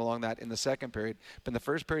something along that in the second period, but in the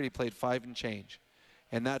first period he played 5 and change.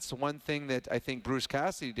 And that's one thing that I think Bruce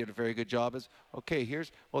Cassidy did a very good job is, okay,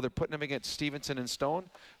 they're putting him against Stevenson and Stone.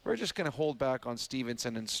 We're just going to hold back on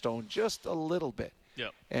Stevenson and Stone just a little bit.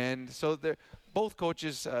 Yep. And so both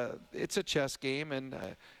coaches, it's a chess game, and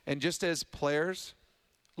just as players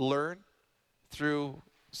learn through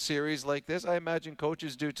series like this, I imagine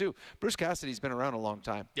coaches do too. Bruce Cassidy's been around a long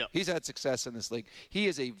time. Yep. He's had success in this league. He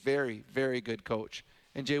is a very, very good coach.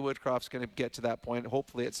 And Jay Woodcroft's going to get to that point,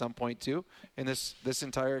 hopefully at some point too. And this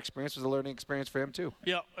entire experience was a learning experience for him too.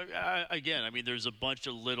 Yeah. Again, I mean, there's a bunch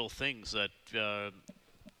of little things that are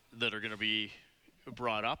going to be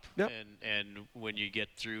brought up. Yep. And when you get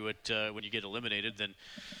through it, when you get eliminated, then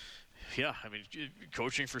yeah, I mean,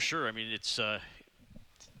 coaching for sure. I mean, it's.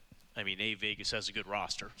 Vegas has a good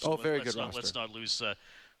roster. So very good roster. Let's not lose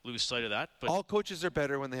sight of that. But all coaches are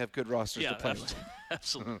better when they have good rosters to play with.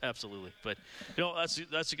 Absolutely. But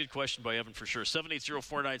that's a good question by Evan for sure.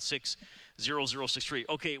 780-496-0063.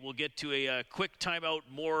 Okay, we'll get to a quick timeout.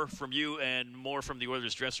 More from you and more from the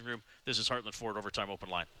Oilers dressing room. This is Heartland Ford Overtime Open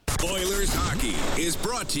Line. Oilers Hockey is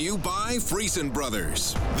brought to you by Friesen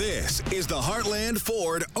Brothers. This is the Heartland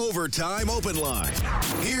Ford Overtime Open Line.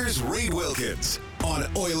 Here's Reed Wilkins on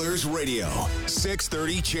Oilers Radio,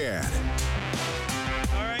 630 CHAD.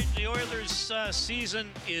 All right, the Oilers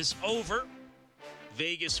season is over.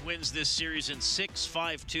 Vegas wins this series in 6,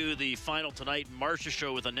 5-2. The final tonight,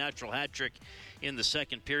 Marchessault with a natural hat trick in the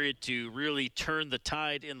second period to really turn the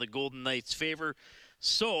tide in the Golden Knights' favor.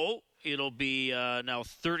 So it'll be now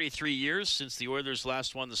 33 years since the Oilers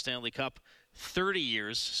last won the Stanley Cup, 30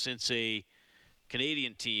 years since a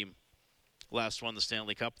Canadian team last won the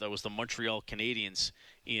Stanley Cup. That was the Montreal Canadiens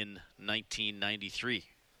in 1993.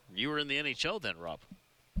 You were in the NHL then, Rob.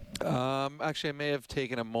 Actually, I may have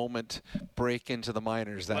taken a moment break into the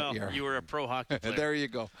minors that year. You were a pro hockey player. There you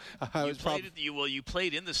go. You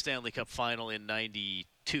played in the Stanley Cup final in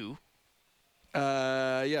 92.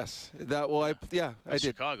 Yes. I did.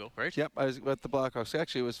 Chicago, right? Yep, I was with the Blackhawks.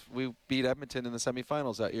 Actually, we beat Edmonton in the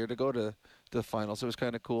semifinals that year to go to the finals. It was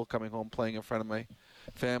kind of cool coming home playing in front of my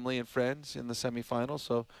family and friends in the semifinals.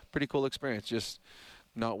 So pretty cool experience. Just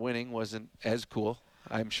not winning wasn't as cool.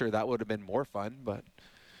 I'm sure that would have been more fun, but.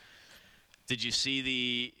 Did you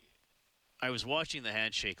see I was watching the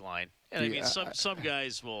handshake line, and I mean, some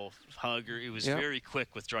guys will hug, or it was very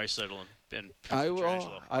quick with Draisaitl and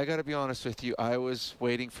Pietrangelo. I got to be honest with you. I was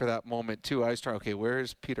waiting for that moment, too. I was trying, okay,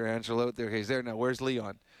 where's Pietrangelo out there? Okay, he's there now. Where's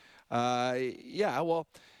Leon? Well,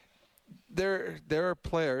 there are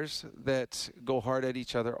players that go hard at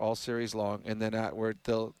each other all series long, and then afterward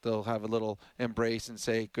they'll have a little embrace and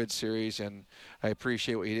say, good series, and I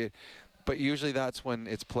appreciate what you did. But usually that's when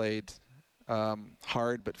it's played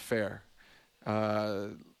hard but fair.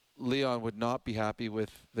 Leon would not be happy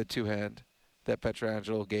with the two-hand that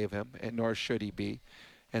Pietrangelo gave him, and nor should he be.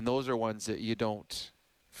 And those are ones that you don't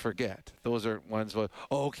forget. Those are ones where,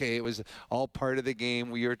 okay, it was all part of the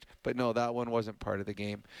game. But no, that one wasn't part of the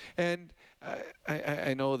game. And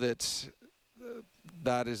I know that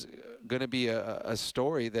is going to be a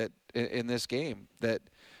story that in this game that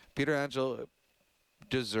Pietrangelo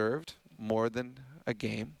deserved more than a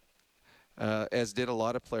game. As did a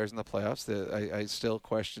lot of players in the playoffs. I still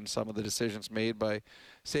question some of the decisions made by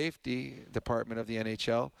safety department of the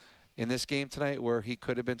NHL. In this game tonight where he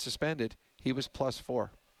could have been suspended, he was +4.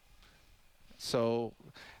 So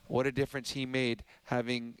what a difference he made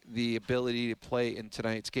having the ability to play in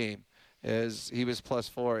tonight's game, as he was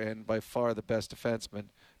 +4 and by far the best defenseman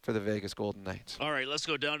for the Vegas Golden Knights. All right, let's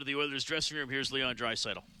go down to the Oilers dressing room. Here's Leon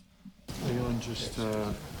Draisaitl. Leon, just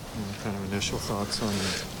kind of initial thoughts on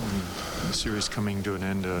the series coming to an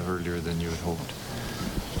end earlier than you had hoped.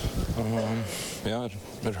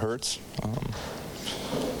 It hurts.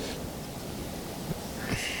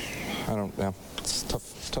 It's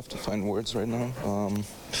tough to find words right now.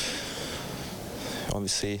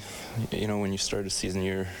 Obviously, when you start a season,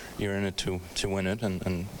 you're in it to win it,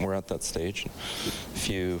 and we're at that stage. If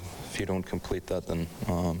you don't complete that, then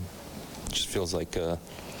it just feels like a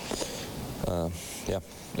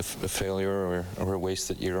failure or a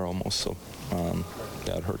wasted year almost. So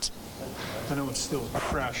it hurts. I know it's still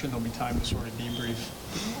fresh and there'll be time to sort of debrief.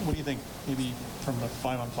 What do you think, maybe from the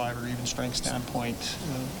 5-on-5 or even strength standpoint,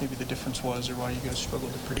 maybe the difference was, or why you guys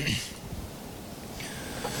struggled to produce?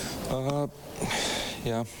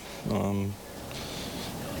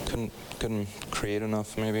 Couldn't create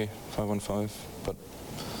enough, maybe 5-on-5, but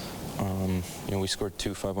we scored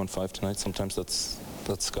 2 5-on-5 tonight. Sometimes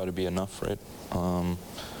that's got to be enough, right?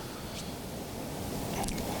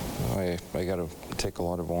 I got to take a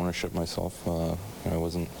lot of ownership myself. I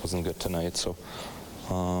wasn't good tonight, so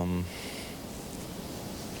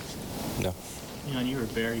You were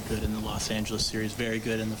very good in the Los Angeles series, very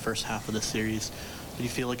good in the first half of the series. Did you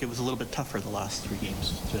feel like it was a little bit tougher the last 3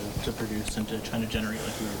 games to produce and to try to generate,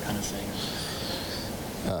 like we were kind of saying?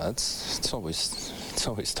 It's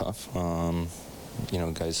always tough.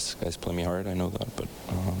 Guys play me hard. I know that, but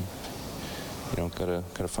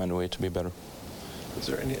gotta find a way to be better. Is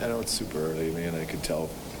there any? I know it's super early, man. I can tell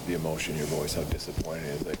the emotion in your voice, how disappointed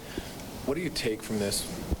it is. Like, what do you take from this?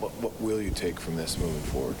 What will you take from this moving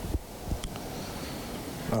forward?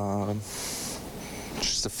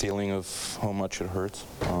 Just the feeling of how much it hurts.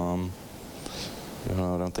 I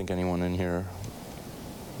don't think anyone in here,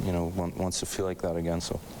 wants to feel like that again.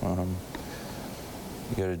 So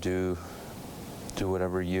you got to do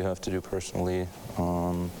whatever you have to do personally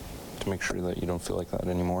to make sure that you don't feel like that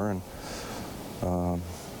anymore. And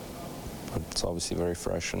but it's obviously very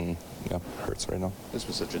fresh and it hurts right now. This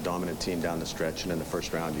was such a dominant team down the stretch, and in the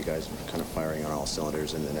first round you guys were kind of firing on all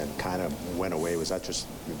cylinders, and then kind of went away. Was that just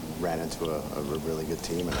you ran into a really good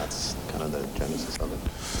team, and that's kind of the genesis of it?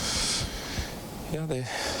 Yeah,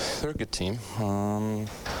 they're a good team.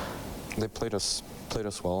 They played us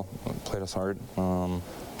well, played us hard. I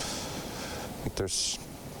think there's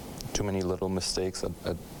too many little mistakes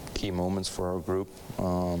at key moments for our group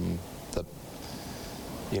that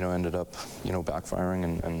ended up backfiring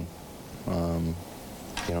and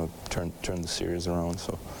turned the series around.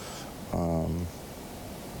 So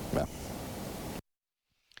yeah.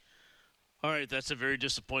 All right, that's a very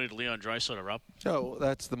disappointed Leon Draisaitl, Rob. So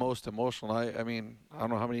that's the most emotional. I mean, I don't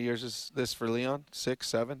know how many years is this for Leon? 6,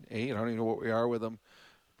 7, 8? I don't even know what we are with him.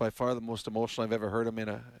 By far the most emotional I've ever heard him in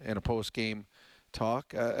a post-game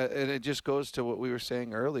talk. And it just goes to what we were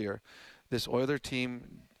saying earlier. This Oiler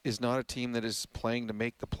team is not a team that is playing to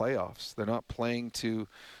make the playoffs. They're not playing to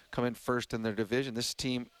come in first in their division. This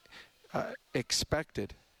team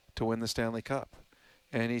expected to win the Stanley Cup.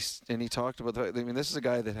 And he talked about this is a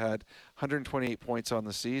guy that had 128 points on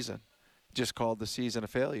the season, just called the season a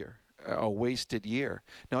failure, a wasted year.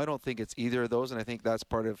 Now, I don't think it's either of those, and I think that's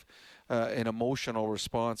part of an emotional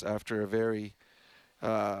response after a very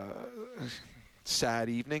sad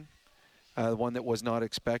evening, one that was not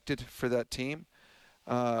expected for that team.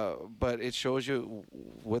 But it shows you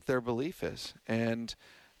what their belief is and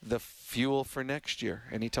the fuel for next year.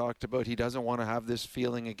 And he talked about he doesn't want to have this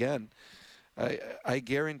feeling again. I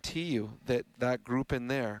guarantee you that group in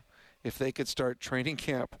there, if they could start training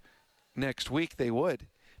camp next week, they would,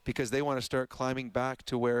 because they want to start climbing back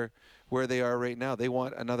to where they are right now. They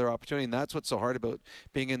want another opportunity, and that's what's so hard about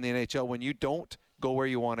being in the NHL. When you don't go where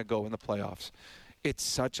you want to go in the playoffs, it's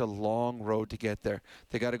such a long road to get there.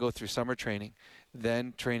 They got to go through summer training,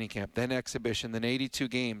 then training camp, then exhibition, then 82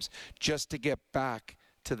 games just to get back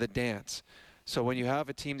to the dance. So when you have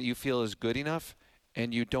a team that you feel is good enough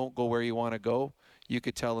and you don't go where you want to go, you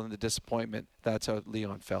could tell in the disappointment. That's how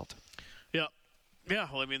Leon felt. Yeah,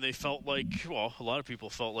 well, I mean, they felt like, well, a lot of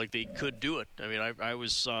people felt like they could do it. I mean, I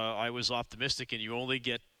was optimistic, and you only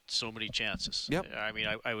get so many chances. Yep. I mean,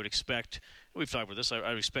 I would expect, we've talked about this, I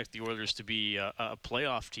would expect the Oilers to be a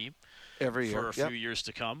playoff team every year for a few years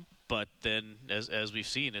to come. But then, as we've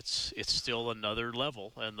seen, it's still another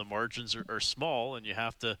level, and the margins are small, and you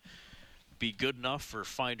have to be good enough or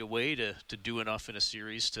find a way to do enough in a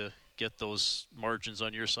series to get those margins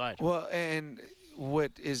on your side. Well, and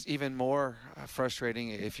what is even more frustrating,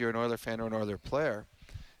 if you're an Oiler fan or an Oiler player,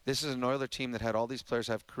 this is an Oiler team that had all these players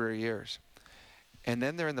have career years. And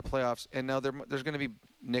then they're in the playoffs, and now there's going to be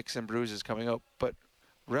nicks and bruises coming out, but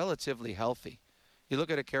relatively healthy. You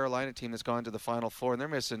look at a Carolina team that's gone to the Final Four, and they're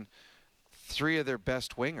missing 3 of their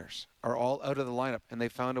best wingers are all out of the lineup, and they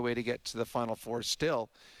found a way to get to the Final Four still.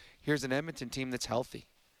 Here's an Edmonton team that's healthy.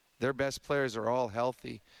 Their best players are all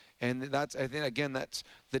healthy. And that's, I think, again, that's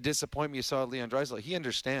the disappointment you saw with Leon Draisaitl. He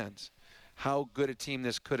understands how good a team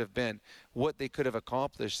this could have been, what they could have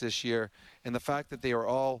accomplished this year, and the fact that they are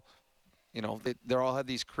all, they're all had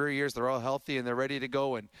these career years, they're all healthy, and they're ready to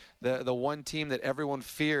go. And the one team that everyone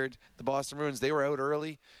feared, the Boston Bruins, they were out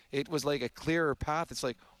early. It was like a clearer path. It's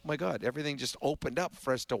like, oh, my God, everything just opened up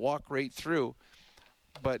for us to walk right through.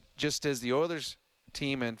 But just as the Oilers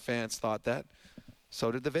team and fans thought that,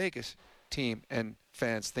 so did the Vegas team and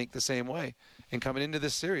fans think the same way. And coming into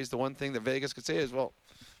this series, the one thing that Vegas could say is, well,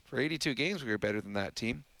 for 82 games, we were better than that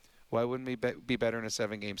team. Why wouldn't we be better in a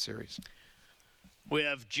 7-game series? We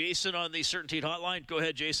have Jason on the Certainty Hotline. Go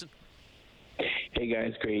ahead, Jason. Hey,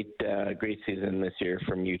 guys. Great season this year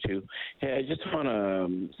from you two. Hey, I just want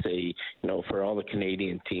to say, for all the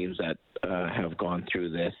Canadian teams that have gone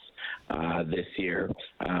through this year,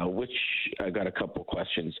 which I got a couple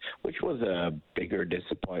questions. Which was a bigger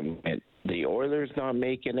disappointment, the Oilers not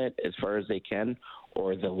making it as far as they can,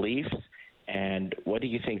 or the Leafs? And what do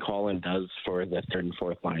you think Holland does for the third and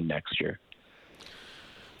fourth line next year?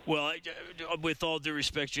 Well, with all due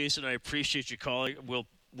respect, Jason, I appreciate you calling. We'll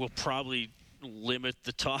probably limit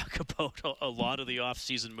the talk about a lot of the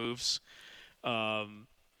off-season moves.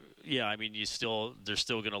 Yeah, I mean, they're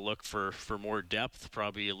still going to look for more depth,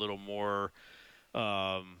 probably a little more.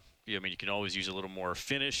 I mean, you can always use a little more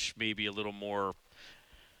finish, maybe a little more.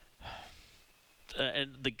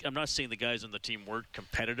 I'm not saying the guys on the team weren't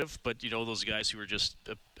competitive, but those guys who were just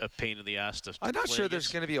a pain in the ass to. I'm not sure there's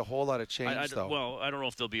going to be a whole lot of change, though. Well, I don't know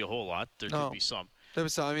if there'll be a whole lot. There could be some.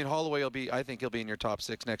 I mean, Holloway I think he'll be in your top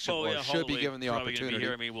 6 next year. Yeah, should be given the opportunity. Be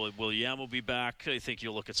here. I mean, will Yam will be back? I think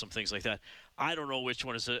you'll look at some things like that. I don't know which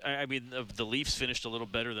one is. I mean, the Leafs finished a little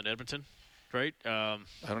better than Edmonton, right? I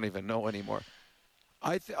don't even know anymore.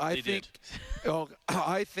 I think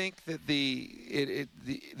that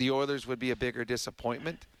the Oilers would be a bigger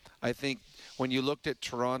disappointment. I think when you looked at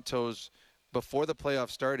Toronto's before the playoffs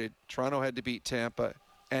started, Toronto had to beat Tampa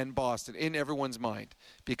and Boston in everyone's mind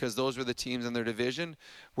because those were the teams in their division.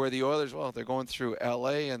 Where the Oilers, well, they're going through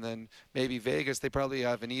LA and then maybe Vegas. They probably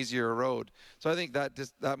have an easier road. So I think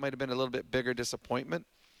that might have been a little bit bigger disappointment.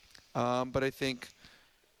 But I think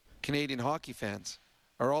Canadian hockey fans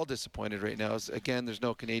are all disappointed right now. Again, there's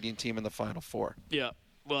no Canadian team in the Final Four. Yeah.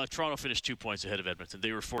 Well, Toronto finished 2 points ahead of Edmonton.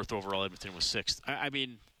 They were 4th overall. Edmonton was 6th. I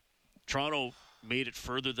mean, Toronto made it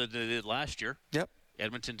further than they did last year. Yep.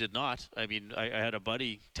 Edmonton did not. I mean, I had a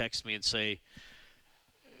buddy text me and say,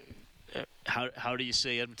 how do you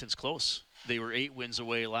say Edmonton's close? They were 8 wins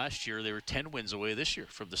away last year. They were 10 wins away this year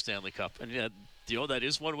from the Stanley Cup. And, that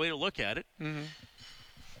is one way to look at it. Mm-hmm.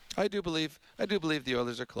 I do believe the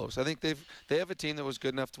Oilers are close. I think they have a team that was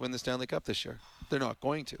good enough to win the Stanley Cup this year. They're not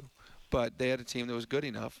going to, but they had a team that was good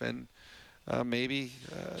enough, and maybe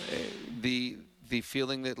the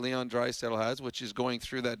feeling that Leon Draisaitl has, which is going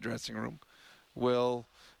through that dressing room, will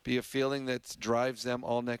be a feeling that drives them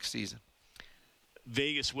all next season.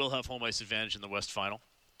 Vegas will have home ice advantage in the West Final.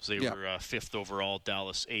 So they were 5th overall,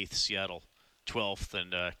 Dallas 8th, Seattle 12th,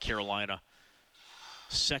 and Carolina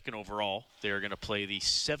 2nd overall. They are going to play the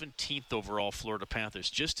 17th overall Florida Panthers.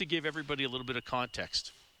 Just to give everybody a little bit of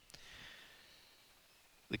context,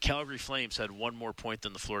 the Calgary Flames had 1 more point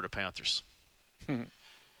than the Florida Panthers.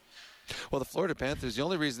 Well, the Florida Panthers, the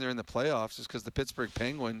only reason they're in the playoffs is because the Pittsburgh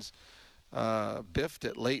Penguins biffed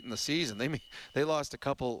it late in the season. They lost a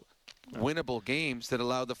couple winnable games that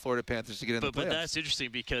allowed the Florida Panthers to get in the playoffs. But that's interesting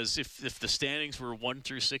because if the standings were 1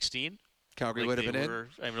 through 16, Calgary would have been in.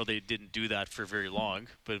 I know they didn't do that for very long,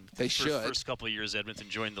 but they for the first couple of years Edmonton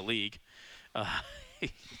joined the league,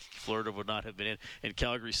 Florida would not have been in. And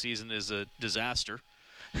Calgary's season is a disaster,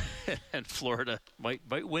 and Florida might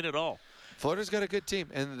win it all. Florida's got a good team,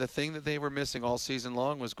 and the thing that they were missing all season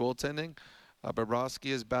long was goaltending. Bobrovsky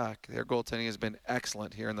is back. Their goaltending has been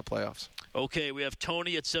excellent here in the playoffs. Okay, we have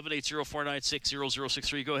Tony at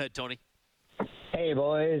 780-496-0063. Go ahead, Tony. Hey,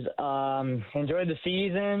 boys. Enjoyed the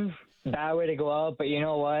season. Bad way to go out, but you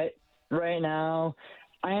know what? Right now,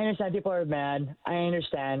 I understand people are mad. I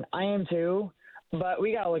understand. I am too, but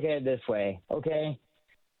we got to look at it this way, okay?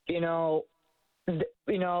 We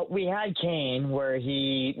had Kane where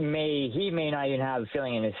he may not even have a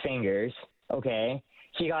feeling in his fingers, okay?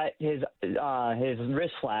 He got his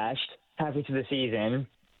wrist flashed halfway through the season.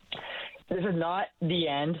 This is not the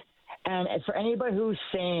end. And for anybody who's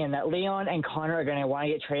saying that Leon and Connor are going to want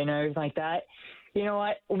to get traded and everything like that, you know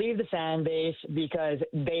what? Leave the fan base because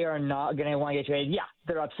they are not going to want to get traded. Yeah,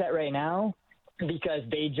 they're upset right now because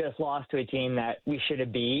they just lost to a team that we should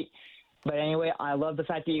have beat. But anyway, I love the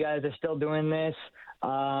fact that you guys are still doing this.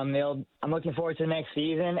 I'm looking forward to the next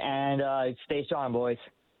season, and stay strong, boys.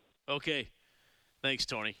 Okay. Thanks,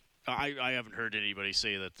 Tony. I haven't heard anybody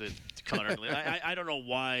say that Connor. I don't know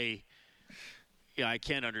why. Yeah, I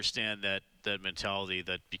can't understand that mentality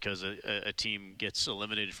that because a team gets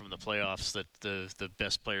eliminated from the playoffs that the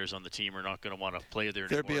best players on the team are not going to want to play there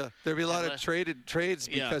anymore. There'd be a lot of trades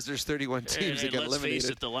because there's 31 teams that get eliminated. Let's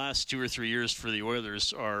face it, the last 2 or 3 years for the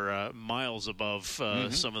Oilers are miles above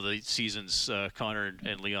some of the seasons Connor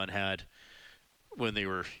and Leon had when they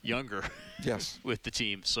were younger. Yes. With the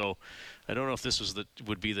team. So I don't know if this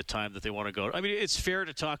would be the time that they want to go. I mean, it's fair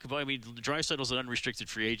to talk about. I mean, Draisaitl's an unrestricted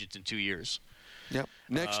free agent in 2 years. Yep.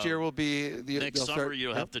 Next year will be next summer.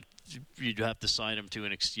 You'd have to sign him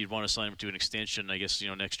to you'd want to sign him to an extension. I guess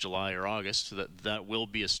next July or August. So that will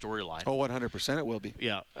be a storyline. Oh, 100% it will be.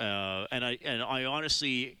 Yeah. And I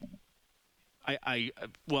honestly, I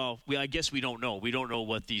guess we don't know. We don't know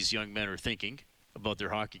what these young men are thinking about their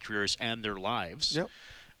hockey careers and their lives. Yep.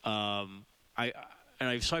 And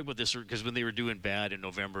I was talking about this because when they were doing bad in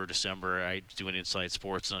November, December, I was doing Inside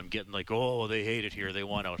Sports, and I'm getting like, oh, they hate it here. They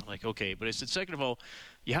want out. I'm like, okay. But I said, second of all,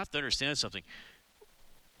 you have to understand something.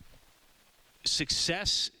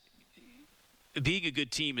 Success, being a good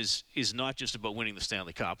team is not just about winning the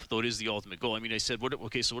Stanley Cup, though it is the ultimate goal. I mean, I said,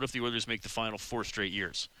 so what if the Oilers make the final 4 straight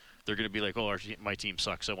years? They're going to be like, oh, my team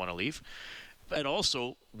sucks. I want to leave. And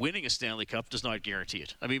also, winning a Stanley Cup does not guarantee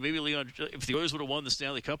it. I mean, maybe if the Oilers would have won the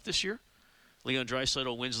Stanley Cup this year, Leon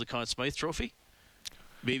Draisaitl wins the Conn Smythe Trophy.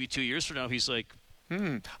 Maybe 2 years from now, he's like,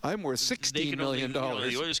 I'm worth $16 million. The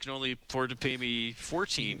Oilers can only afford to pay me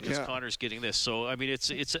 $14 because Connor's getting this. So, I mean,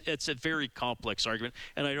 it's a very complex argument.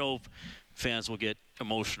 And I know fans will get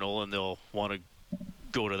emotional and they'll want to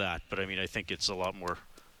go to that. But, I mean, I think it's a lot more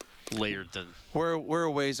layered than... We're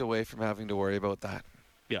a ways away from having to worry about that.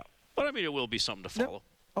 Yeah. But, I mean, it will be something to follow. Yep.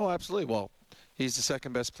 Oh, absolutely. Well, he's the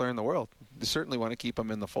second best player in the world. They certainly want to keep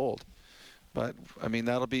him in the fold. But, I mean,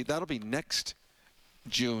 that'll be next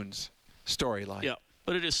June's storyline. Yeah,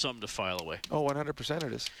 but it is something to file away. Oh, 100%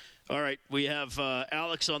 it is. All right, we have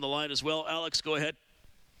Alex on the line as well. Alex, go ahead.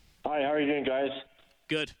 Hi, how are you doing, guys?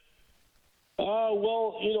 Good.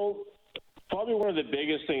 Well, probably one of the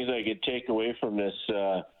biggest things I could take away from this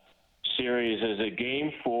series is a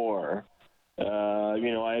Game 4.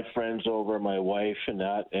 I had friends over, my wife and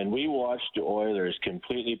that, and we watched the Oilers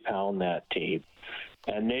completely pound that team.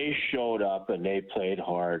 And they showed up and they played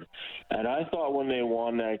hard. And I thought when they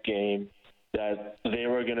won that game that they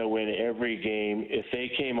were going to win every game. If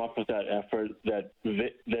they came up with that effort, that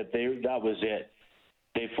was it.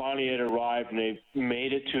 They finally had arrived and they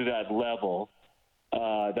made it to that level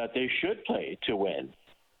that they should play to win.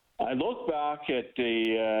 I look back at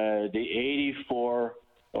the 84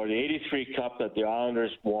 or the 83 Cup that the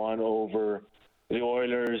Islanders won over the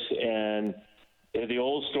Oilers, and the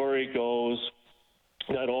old story goes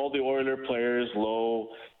that all the Oiler players, Lowe,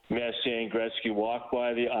 Messi, and Gretzky, walked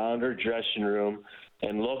by the Islander dressing room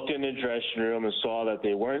and looked in the dressing room and saw that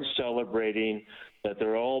they weren't celebrating, that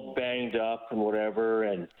they're all banged up and whatever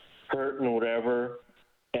and hurt and whatever.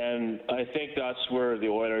 And I think that's where the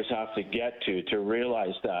Oilers have to get to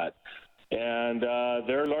realize that. And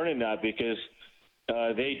they're learning that because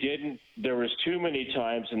they didn't. There was too many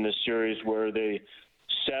times in this series where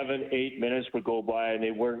 7-8 minutes would go by and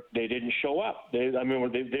they didn't show up. They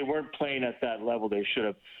weren't playing at that level they should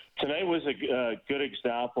have. Tonight was a good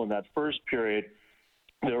example. In that first period,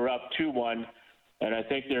 they were up 2-1, and I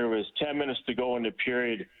think there was 10 minutes to go in the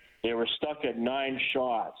period. They were stuck at 9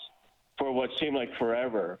 shots for what seemed like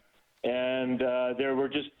forever. And there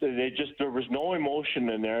was no emotion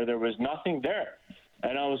in there. There was nothing there.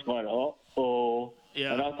 And I was going, uh-oh.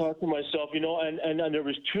 Yeah. And I thought to myself, and there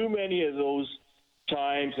was too many of those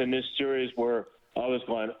times in this series where I was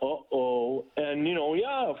going, uh-oh. And,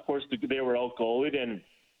 of course, they were out-goalied. And,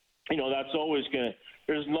 that's always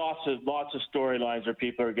there's lots of storylines where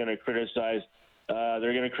people are going to criticize.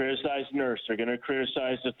 They're going to criticize Nurse. They're going to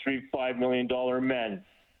criticize the $3-5 million men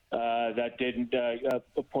that didn't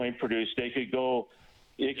point produce. They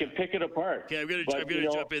can pick it apart. Okay, I'm going to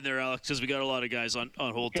jump in there, Alex, because we got a lot of guys on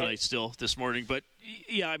hold tonight still this morning. But,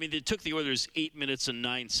 yeah, it took the Oilers 8 minutes and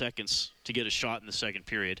 9 seconds to get a shot in the second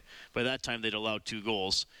period. By that time, they'd allowed 2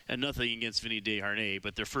 goals. And nothing against Vinny Desharnais,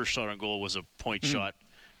 but their first shot on goal was a point shot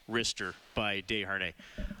wrister by Desharnais.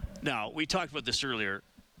 Now, we talked about this earlier,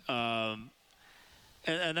 and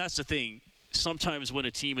that's the thing. Sometimes when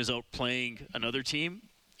a team is outplaying another team,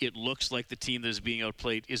 it looks like the team that is being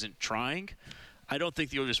outplayed isn't trying. I don't think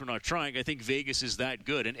the Oilers were not trying. I think Vegas is that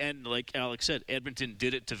good. And like Alex said, Edmonton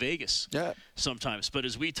did it to Vegas sometimes. But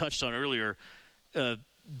as we touched on earlier,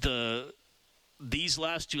 these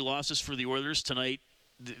last 2 losses for the Oilers tonight,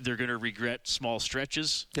 they're going to regret small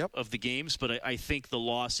stretches of the games. But I think the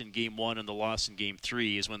loss in Game 1 and the loss in Game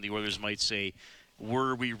 3 is when the Oilers might say,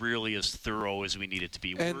 were we really as thorough as we needed to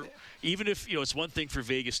be? Even if, it's one thing for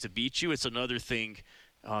Vegas to beat you, it's another thing,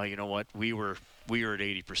 you know what, we were at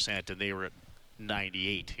 80% and they were at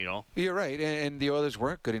 98, You're right, and the Oilers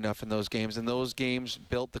weren't good enough in those games, and those games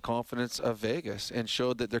built the confidence of Vegas and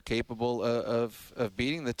showed that they're capable of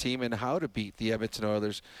beating the team and how to beat the Edmonton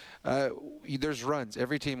Oilers. There's runs.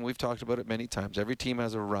 Every team, we've talked about it many times, every team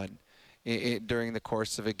has a run during the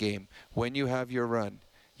course of a game. When you have your run,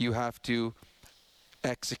 you have to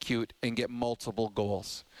execute and get multiple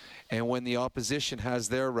goals. And when the opposition has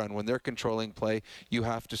their run, when they're controlling play, you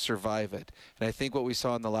have to survive it. And I think what we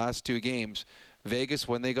saw in the last 2 games, Vegas,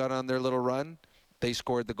 when they got on their little run, they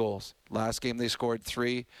scored the goals. Last game they scored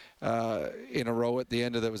 3 in a row at the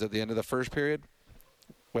end of the first period,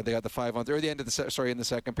 where they got the 5-on-3, or the end of in the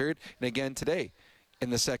second period, and again today. In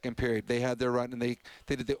the second period, they had their run, and the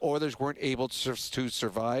Oilers weren't able to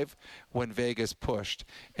survive when Vegas pushed.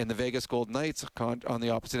 And the Vegas Golden Knights, on the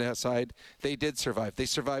opposite side, they did survive. They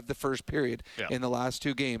survived the first period in the last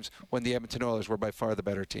 2 games when the Edmonton Oilers were by far the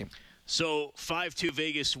better team. So 5-2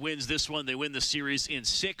 Vegas wins this one. They win the series in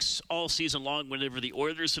 6 all season long. Whenever the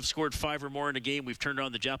Oilers have scored 5 or more in a game, we've turned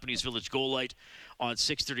on the Japanese Village Goal Light on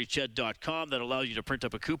 630ched.com. That allows you to print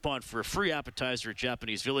up a coupon for a free appetizer at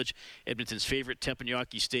Japanese Village, Edmonton's favorite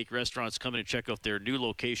teppanyaki steak restaurants. Come in and check out their new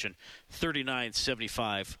location,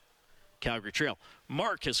 3975 Calgary Trail.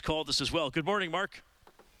 Mark has called us as well. Good morning, Mark.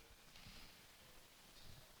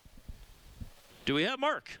 Do we have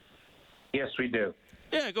Mark? Yes, we do.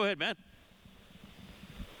 Yeah, go ahead, man.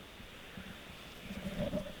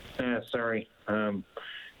 Sorry.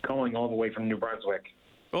 Calling all the way from New Brunswick.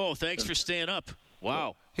 Oh, thanks for staying up.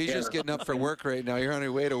 Wow. He's just getting up for work right now. You're on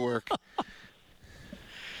your way to work.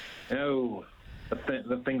 No,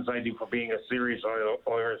 the things I do for being a serious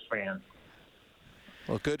Oilers fan.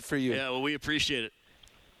 Well, good for you. Yeah, well, we appreciate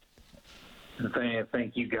it.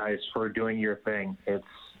 Thank you guys for doing your thing. It's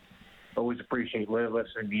always appreciate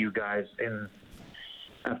listening to you guys. And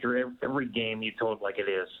after every game, you told it like it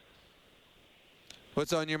is.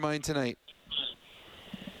 What's on your mind tonight?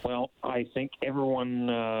 Well, I think everyone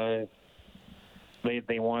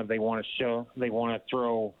they want to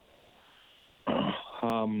throw.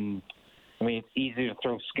 It's easy to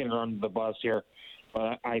throw Skinner under the bus here,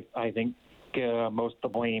 but I think most of the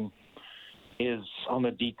blame is on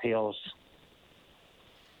the details.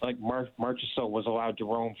 Like Marchessault was allowed to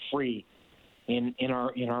roam free in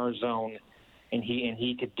our zone, and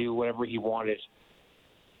he could do whatever he wanted.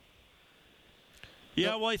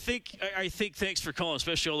 Yeah, well, I think thanks for calling,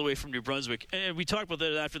 especially all the way from New Brunswick. And we talked about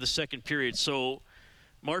that after the second period. So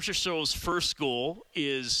Marchessault's first goal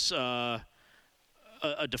is a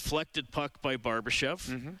deflected puck by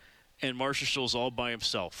Barbashev, and Marchessault's all by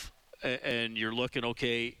himself. And you're looking,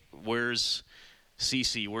 okay, where's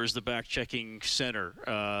Ceci? Where's the back-checking center?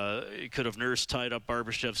 Could have Nurse tied up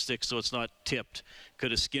Barbashev's stick so it's not tipped?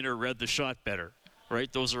 Could have Skinner read the shot better? Right?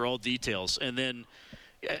 Those are all details. And then,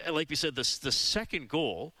 like we said, the second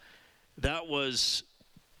goal, that was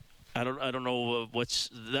I don't know what's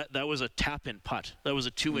that. That was a tap-in putt. That was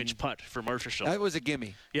a 2-inch putt for Marchessault. That was a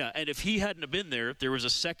gimme. Yeah, and if he hadn't have been there, there was a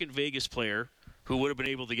second Vegas player who would have been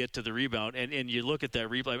able to get to the rebound. And you look at that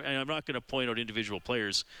replay, and I'm not going to point out individual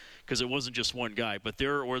players because it wasn't just one guy, but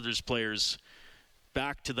there are Oilers players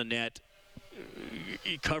back to the net,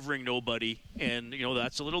 covering nobody, and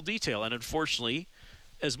that's a little detail. And unfortunately,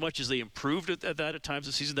 as much as they improved at that at times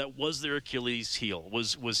this season, that was their Achilles heel,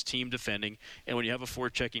 was team defending. And when you have a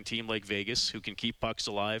forechecking team like Vegas who can keep pucks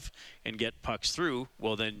alive and get pucks through,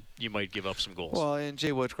 well, then you might give up some goals. Well, and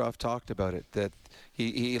Jay Woodcroft talked about it, that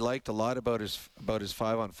he liked a lot about his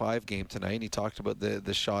 5-on-5 game tonight. And he talked about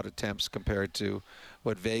the shot attempts compared to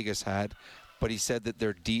what Vegas had. But he said that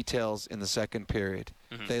their details in the second period,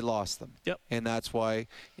 they lost them. Yep. And that's why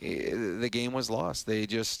the game was lost. They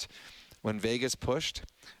just... When Vegas pushed,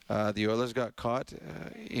 the Oilers got caught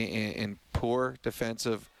in poor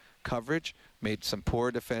defensive coverage, made some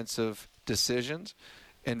poor defensive decisions,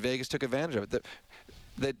 and Vegas took advantage of it.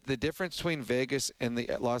 The difference between Vegas and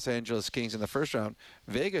the Los Angeles Kings in the first round,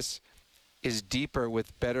 Vegas is deeper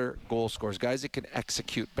with better goal scorers, guys that can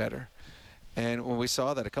execute better. And when we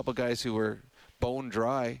saw that, a couple guys who were bone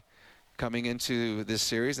dry coming into this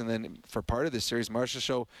series, and then for part of this series,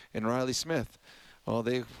 Marchessault and Riley Smith, well,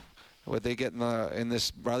 what they get in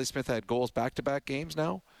this, Riley Smith had goals back-to-back games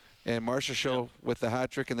now, and Marchessault with the hat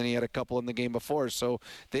trick, and then he had a couple in the game before. So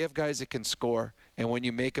they have guys that can score, and when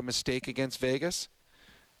you make a mistake against Vegas,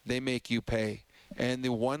 they make you pay. And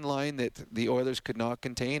the one line that the Oilers could not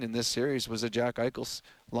contain in this series was a Jack Eichel's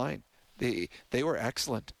line. They were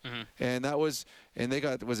excellent, and that was, and they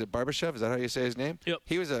got, was it Barbashev? Is that how you say his name? Yep.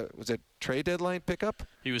 He was a trade deadline pickup.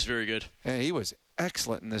 He was very good, and he was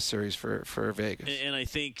excellent in this series for Vegas. And I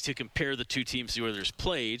think to compare the two teams the Oilers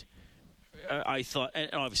played, I thought,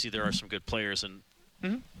 and obviously there are some good players, and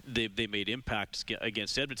they made impacts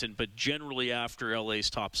against Edmonton, but generally after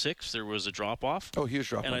LA's top 6, there was a drop-off. Oh, huge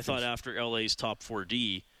drop-off. And I thought after LA's top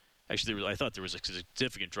 4D, actually, I thought there was a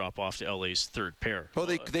significant drop-off to LA's third pair. Well,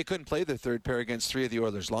 they couldn't play their third pair against 3 of the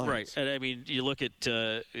Oilers' lines. Right, and I mean, you look at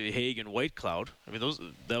Haig and Whitecloud. I mean,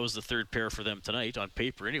 that was the third pair for them tonight on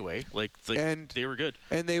paper, anyway. And they were good.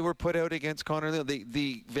 And they were put out against Connor Neal.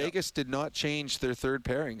 The Vegas did not change their third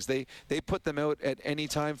pairings. They put them out at any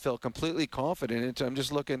time, felt completely confident. I'm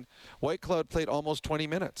just looking. Whitecloud played almost 20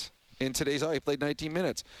 minutes. In today's he played 19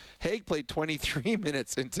 minutes. Haig played 23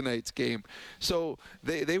 minutes in tonight's game. So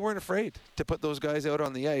they weren't afraid to put those guys out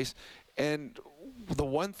on the ice. And the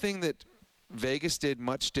one thing that Vegas did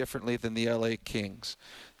much differently than the LA Kings,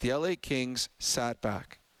 the LA Kings sat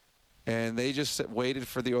back. And they just waited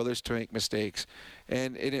for the Oilers to make mistakes.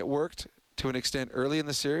 And it worked to an extent early in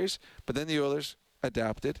the series, but then the Oilers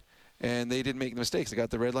adapted, and they didn't make mistakes. They got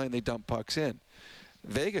the red line, they dumped pucks in.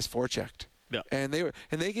 Vegas forechecked. Yeah. And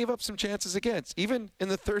they gave up some chances against. Even in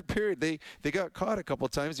the third period, they got caught a couple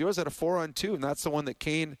of times. The Oilers had a 4-on-2, and that's the one that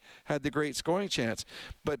Kane had the great scoring chance.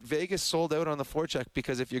 But Vegas sold out on the forecheck,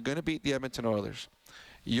 because if you're going to beat the Edmonton Oilers,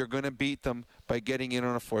 you're going to beat them by getting in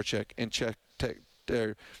on a forecheck and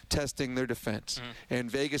testing their defense.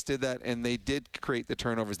 And Vegas did that, and they did create the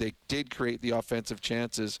turnovers. They did create the offensive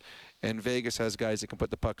chances, and Vegas has guys that can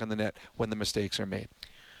put the puck on the net when the mistakes are made.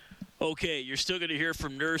 Okay, you're still going to hear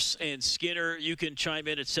from Nurse and Skinner. You can chime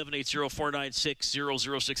in at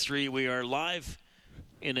 780-496-0063. We are live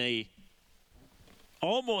in a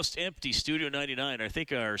almost empty Studio 99. I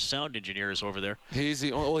think our sound engineer is over there. He's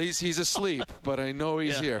asleep, but I know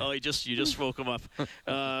he's here. Oh, you just woke him up.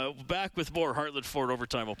 Back with more Heartland Ford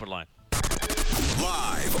Overtime Open Line.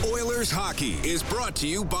 Live Oilers hockey is brought to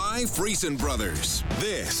you by Friesen Brothers.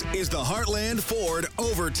 This is the Heartland Ford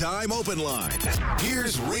Overtime Open Line.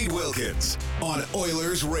 Here's Reed Wilkins on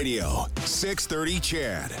Oilers Radio, 630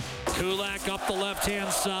 Chad. Kulak up the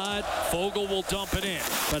left-hand side. Fogle will dump it in.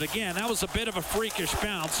 But again, that was a bit of a freakish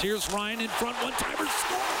bounce. Here's Ryan in front. One-timer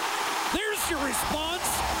score. There's your response.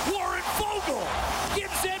 Warren Fogle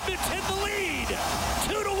gives Edmonton the lead.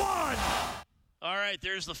 2-1. All right,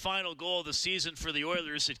 there's the final goal of the season for the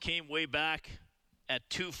Oilers. It came way back at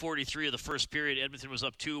 2:43 of the first period. Edmonton was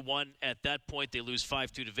up 2-1. At that point, they lose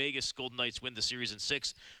 5-2 to Vegas. Golden Knights win the series in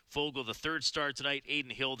 6. Fogle, the third star tonight.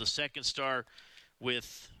 Aiden Hill, the second star,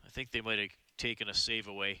 with, I think they might have taken a save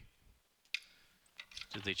away.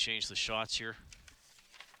 Did they change the shots here?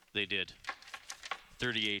 They did.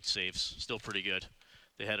 38 saves. Still pretty good.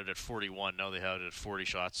 They had it at 41. Now they have it at 40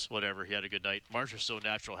 shots. Whatever. He had a good night. Marchessault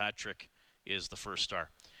natural hat trick is the first star.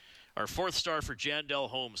 Our fourth star for Jandel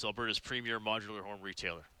Homes, Alberta's premier modular home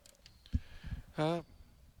retailer. We're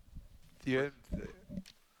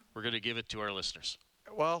going to give it to our listeners.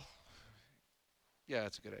 Well, Yeah,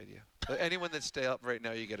 that's a good idea. Anyone that stay up right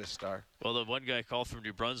now, you get a star. Well, the one guy called from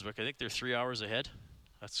New Brunswick. I think they're 3 hours ahead.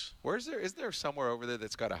 Isn't there somewhere over there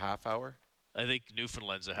that's got a half hour? I think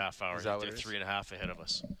Newfoundland's a half hour. Is that what they're it is? 3.5 ahead of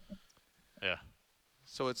us. Yeah.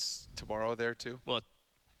 So it's tomorrow there too? Well,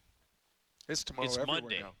 it's tomorrow. It's everywhere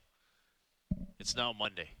Monday. Now. It's now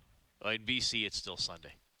Monday. In BC, it's still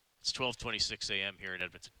Sunday. It's 12:26 a.m. here in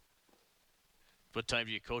Edmonton. What time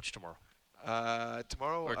do you coach tomorrow?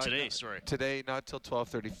 Tomorrow. Or today, sorry. Today, not till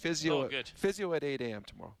 12:30. Physio at 8 a.m.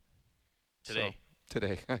 tomorrow. Today. So,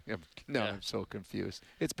 today. I'm so confused.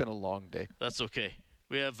 It's been a long day. That's okay.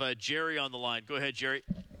 We have Jerry on the line. Go ahead, Jerry.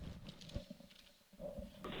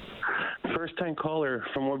 First-time caller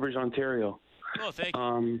from Woodbridge, Ontario. Oh, thank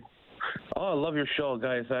you. I love your show,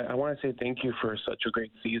 guys. I want to say thank you for such a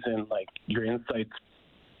great season. Like, your insights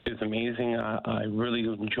is amazing. I really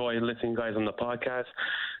enjoy listening to you guys on the podcast.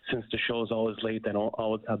 Since the show is always late, I don't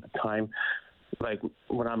always have the time. Like,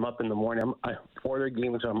 when I'm up in the morning, for their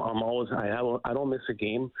games, I don't miss a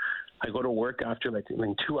game. I go to work after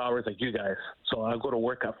in 2 hours like you guys. So I'll go to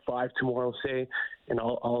work at 5 tomorrow, say, and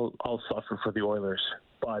I'll suffer for the Oilers.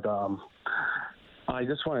 But I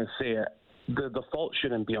just want to say the fault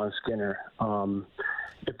shouldn't be on Skinner.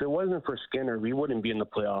 If it wasn't for Skinner, we wouldn't be in the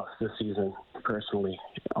playoffs this season, personally.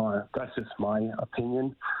 That's just my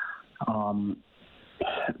opinion.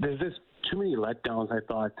 There's just too many letdowns, I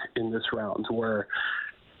thought, in this round where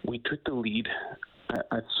we took the lead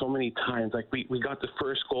at so many times. Like, we got the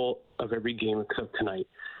first goal of every game except tonight.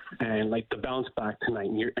 And, like, the bounce back tonight,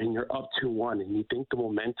 and you're up 2-1, and you think the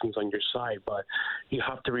momentum's on your side. But you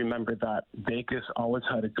have to remember that Vegas always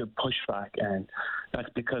had a good pushback, and that's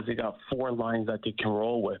because they got 4 lines that they can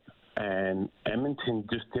roll with. And Edmonton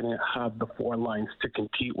just didn't have the 4 lines to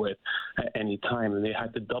compete with at any time, and they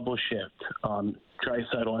had to double shift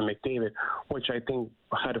Draisaitl and McDavid, which I think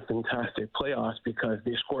had a fantastic playoffs because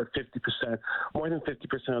they scored more than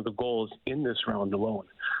 50% of the goals in this round alone.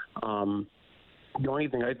 The only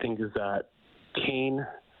thing I think is that Kane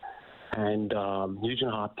and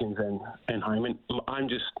Nugent Hopkins and Hyman,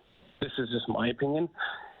 this is just my opinion,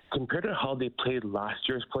 compared to how they played last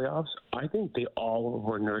year's playoffs, I think they all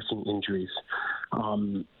were nursing injuries,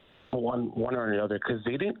 one or the other, because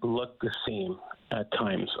they didn't look the same at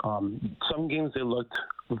times. Some games they looked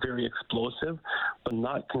very explosive, but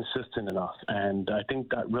not consistent enough, and I think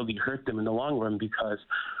that really hurt them in the long run because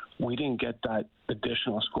we didn't get that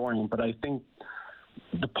additional scoring. But I think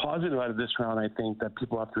the positive out of this round, I think that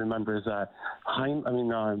people have to remember is that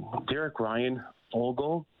Derek Ryan,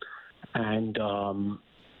 Olgo, and Ryan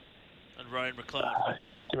McLeod.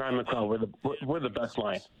 Ryan McLeod were the best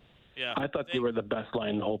line. Yeah, I thought they were the best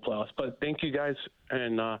line in the whole playoffs. But thank you guys,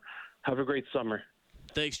 and have a great summer.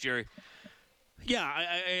 Thanks, Jerry. Yeah,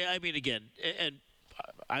 I mean, again, and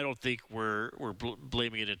I don't think we're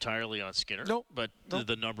blaming it entirely on Skinner. Nope. But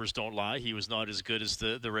the numbers don't lie. He was not as good as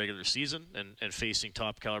the regular season and facing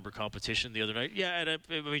top caliber competition the other night. Yeah, and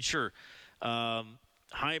I mean, sure.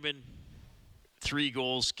 Hyman, 3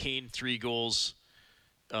 goals. Kane, 3 goals.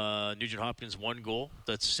 Nugent Hopkins, 1 goal.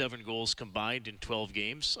 That's 7 goals combined in 12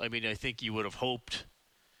 games. I mean, I think you would have hoped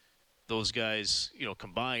those guys,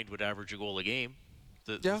 combined would average a goal a game.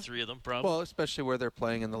 The 3 of them, probably. Well, especially where they're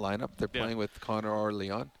playing in the lineup. They're playing with Connor or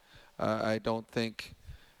Leon. I don't think.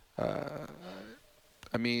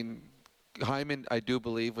 Hyman, I do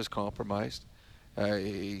believe, was compromised.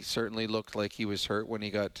 He certainly looked like he was hurt when he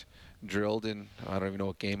got drilled in. I don't even know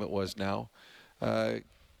what game it was now.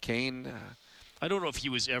 Kane. I don't know if he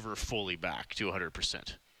was ever fully back to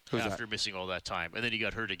 100% after missing all that time. And then he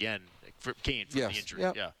got hurt again, Kane, from the injury.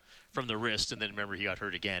 Yep. Yeah, from the wrist, and then remember he got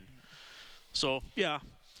hurt again. So, yeah,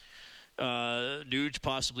 Nuge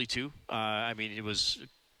possibly too. I mean, it was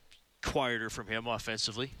quieter from him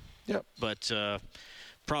offensively. Yep. But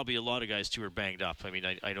probably a lot of guys too are banged up. I mean,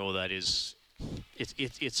 I know that it's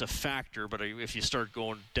a factor, but if you start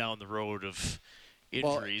going down the road of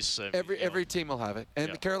injuries. Every team will have it.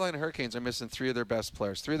 And the Carolina Hurricanes are missing 3 of their best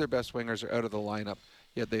players. 3 of their best wingers are out of the lineup,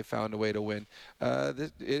 yet they found a way to win.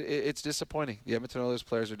 It's disappointing. The Edmonton Oilers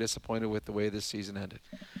players are disappointed with the way this season ended.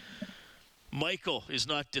 Michael is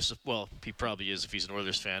not well, he probably is if he's an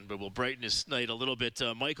Oilers fan, but we'll brighten his night a little bit.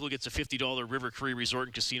 Michael gets a $50 River Cree Resort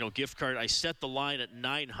and Casino gift card. I set the line at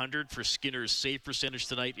 900 for Skinner's save percentage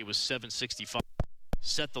tonight. It was 765.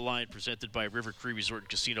 Set the line presented by River Cree Resort and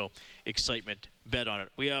Casino. Excitement. Bet on it.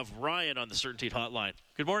 We have Ryan on the Certainty Hotline.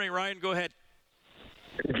 Good morning, Ryan. Go ahead.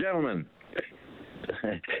 Gentlemen,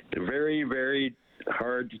 very, very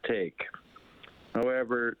hard to take.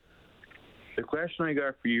 However, the question I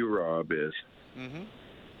got for you, Rob, is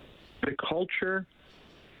the culture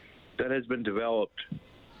that has been developed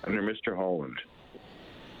under Mr. Holland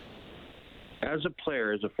as a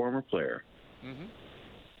player, as a former player,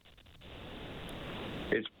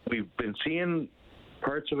 we've been seeing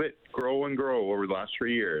parts of it grow and grow over the last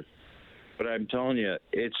 3 years. But I'm telling you,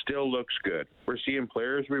 it still looks good. We're seeing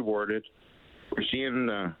players rewarded. We're seeing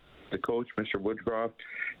the coach, Mr. Woodcroft,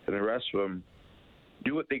 and the rest of them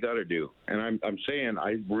do what they got to do. And I'm saying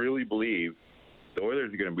I really believe the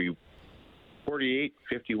Oilers are going to be 48,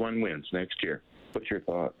 51 wins next year. What's your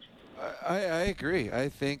thoughts? I agree. I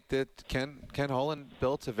think that Ken Holland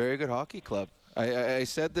built a very good hockey club. I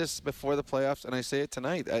said this before the playoffs, and I say it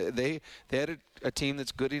tonight. They had a team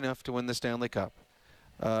that's good enough to win the Stanley Cup.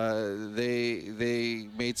 They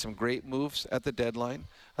made some great moves at the deadline.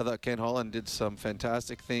 I thought Ken Holland did some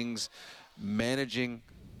fantastic things managing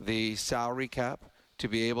the salary cap to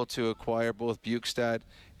be able to acquire both Bukestad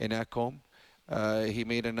and Ekholm. He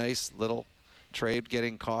made a nice little trade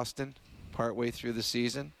getting Costin partway through the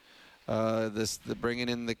season. Bringing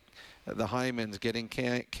in the Hymans, getting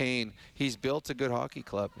Kane. He's built a good hockey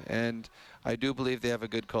club, and I do believe they have a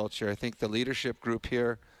good culture. I think the leadership group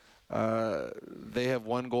here, they have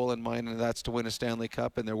one goal in mind, and that's to win a Stanley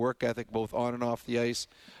Cup, and their work ethic both on and off the ice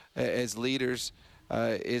as leaders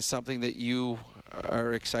is something that you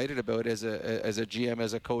are excited about as a GM,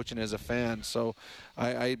 as a coach, and as a fan. So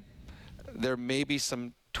there may be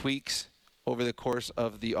some tweaks over the course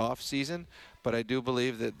of the off season, but I do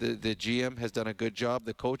believe that the GM has done a good job,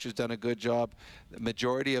 the coach has done a good job, the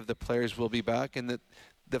majority of the players will be back, and that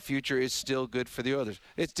the future is still good for the Oilers.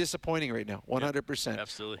 It's disappointing right now, 100%.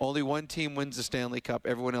 Absolutely. Only one team wins the Stanley Cup.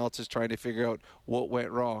 Everyone else is trying to figure out what went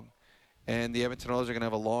wrong. And the Edmonton Oilers are going to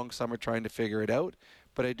have a long summer trying to figure it out.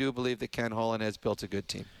 But I do believe that Ken Holland has built a good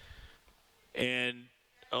team. And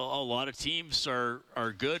a lot of teams are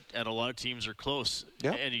good, and a lot of teams are close.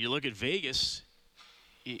 Yeah. And you look at Vegas,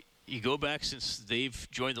 you go back since they've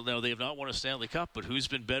joined now they have not won a Stanley Cup, but who's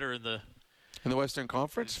been better in the Western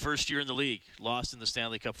Conference? First year in the league, lost in the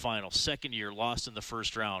Stanley Cup final. Second year, lost in the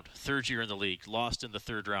first round. Third year in the league, lost in the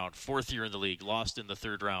third round. Fourth year in the league, lost in the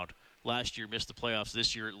third round. Last year, missed the playoffs.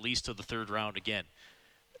 This year, at least to the third round again.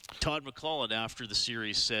 Todd McClellan, after the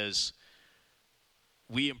series, says,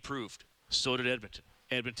 we improved. So did Edmonton.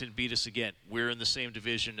 Edmonton beat us again. We're in the same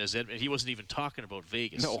division as Edmonton. He wasn't even talking about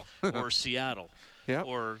Vegas or Seattle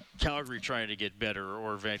or Calgary trying to get better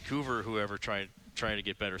or Vancouver, whoever trying to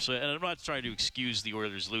get better. So, and I'm not trying to excuse the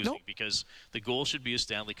Oilers losing because the goal should be a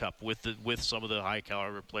Stanley Cup with some of the high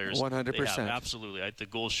caliber players. 100%. Absolutely. The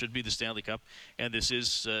goal should be the Stanley Cup, and this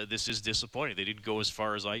is disappointing. They didn't go as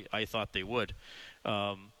far as I thought they would.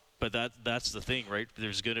 But that's the thing, right?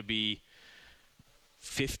 There's going to be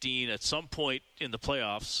 15 at some point in the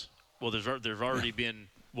playoffs. Well, there've already been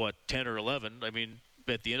 10 or 11. I mean,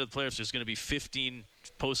 at the end of the playoffs, there's going to be 15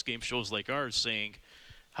 post-game shows like ours saying,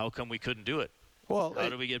 "How come we couldn't do it? Well, how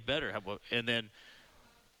do we get better?" And then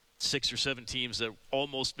 6 or 7 teams that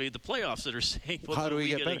almost made the playoffs that are saying, "Well, how do we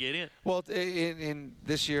get in?" Well, in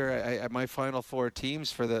this year, my final 4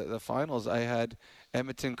 teams for the finals, I had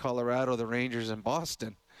Edmonton, Colorado, the Rangers, and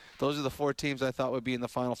Boston. Those are the 4 teams I thought would be in the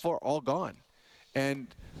Final Four, all gone.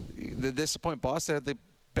 And the disappointment, Boston had the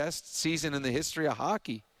best season in the history of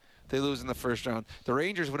hockey. They lose in the first round. The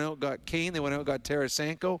Rangers went out and got Kane. They went out and got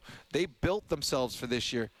Tarasenko. They built themselves for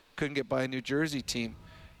this year. Couldn't get by a New Jersey team.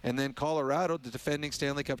 And then Colorado, the defending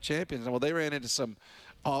Stanley Cup champions. Well, they ran into some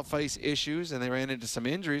off-ice issues and they ran into some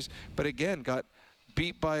injuries, but again, got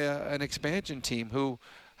beat by an expansion team who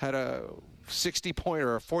had a 60-point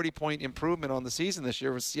or a 40-point improvement on the season this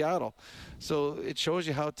year with Seattle. So it shows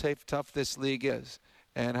you how tough this league is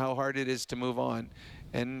and how hard it is to move on.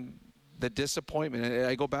 And the disappointment, and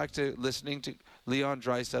I go back to listening to Leon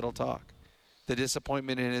Draisaitl talk. The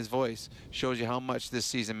disappointment in his voice shows you how much this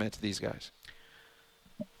season meant to these guys.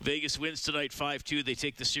 Vegas wins tonight 5-2. They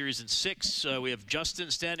take the series in 6. We have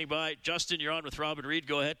Justin standing by. Justin, you're on with Robin Reed.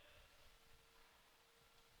 Go ahead.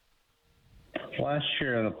 Last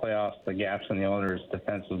year in the playoffs, the gaps in the Oilers'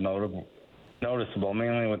 defense was noticeable,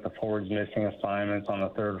 mainly with the forwards missing assignments on the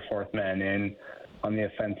third or fourth man in, on the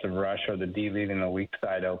offensive rush, or the D leaving the weak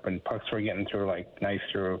side open. Pucks were getting through like knives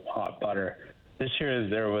through hot butter. This year,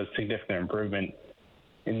 there was significant improvement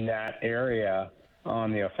in that area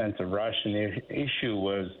on the offensive rush, and the issue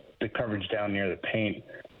was the coverage down near the paint.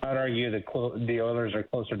 I'd argue the Oilers are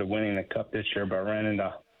closer to winning the Cup this year, but ran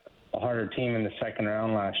into a harder team in the second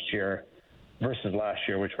round last year versus last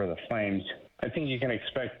year, which were the Flames. I think you can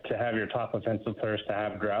expect to have your top offensive players to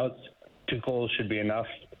have droughts. 2 goals should be enough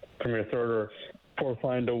from your third or fourth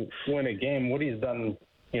line to win a game. Woody's done,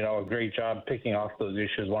 a great job picking off those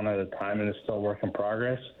issues one at a time, and it's still a work in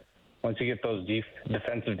progress. Once you get those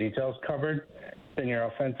defensive details covered, then your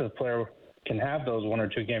offensive player can have those 1 or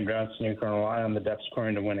 2 game droughts, and you can rely on the depth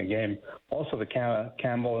scoring to win a game. Also, the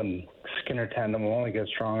Campbell and Skinner tandem will only get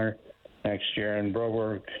stronger next year, and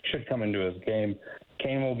Broberg should come into his game.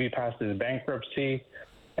 Kane will be past his bankruptcy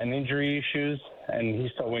and injury issues, and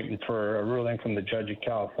he's still waiting for a ruling from the judge in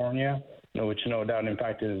California, which no doubt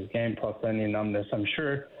impacted his game, plus any numbness. I'm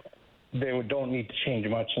sure they don't need to change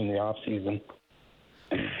much in the offseason.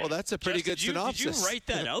 Well, that's a pretty good synopsis. Did you write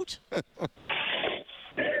that out?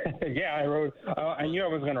 Yeah, I wrote. I knew I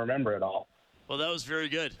was going to remember it all. Well, that was very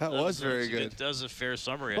good. That was very good. That was a fair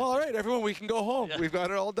summary. Well, all right, everyone, we can go home. Yeah. We've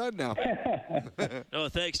got it all done now. No,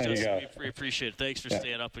 thanks, Justin. We appreciate it. Thanks for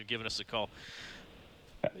staying up and giving us a call.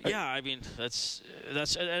 Yeah, I mean, that's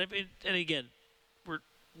and again,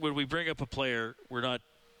 when we bring up a player, we're not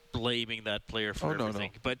blaming that player for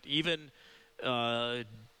everything. No. But even Desharnais,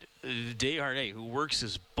 who works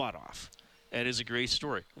his butt off, and is a great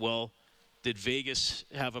story. Well, did Vegas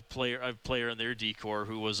have a player in their decor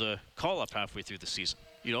who was a call-up halfway through the season?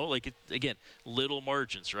 Again, little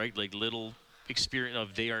margins, right? Like little experience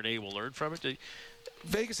of Desharnais will learn from it.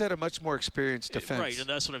 Vegas had a much more experienced defense. Right, and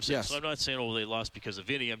that's what I'm saying. Yes. So I'm not saying, they lost because of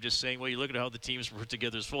Vinny. I'm just saying, you look at how the teams were put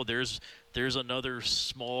together as full. There's another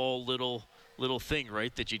small little thing,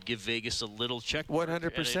 right, that you'd give Vegas a little check.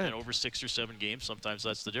 100%. And over 6 or 7 games, sometimes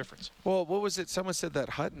that's the difference. Well, what was it? Someone said that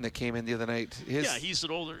Hutton that came in the other night. He's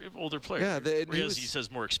an older player. Yeah, he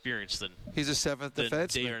says more experience than he's a 7th defenseman.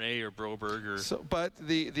 Desharnais or Broberg. But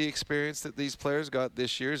the experience that these players got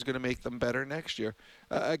this year is going to make them better next year.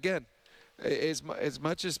 Again, as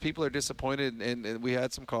much as people are disappointed, and we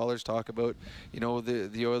had some callers talk about,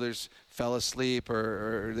 the Oilers fell asleep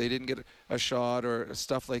or they didn't get a shot or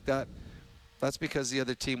stuff like that. That's because the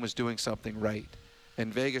other team was doing something right.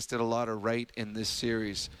 And Vegas did a lot of right in this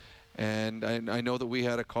series. And I know that we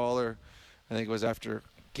had a caller, I think it was after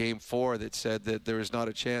Game 4, that said that there was not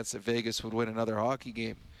a chance that Vegas would win another hockey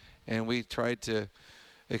game. And we tried to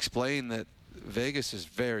explain that Vegas is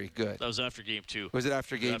very good. That was after Game 2. Was it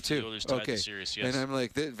after Game 2? The Oilers tied the series, yes. And I'm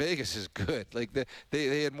like, Vegas is good. Like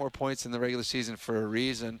they had more points in the regular season for a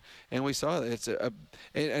reason, and we saw that.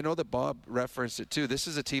 I know that Bob referenced it too. This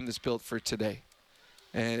is a team that's built for today,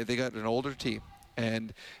 and they got an older team.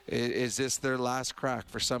 And is this their last crack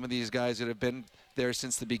for some of these guys that have been there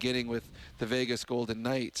since the beginning with the Vegas Golden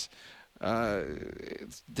Knights? Was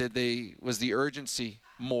the urgency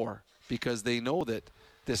more because they know that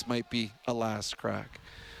this might be a last crack?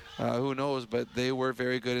 Who knows? But they were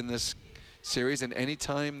very good in this series. And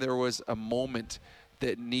anytime there was a moment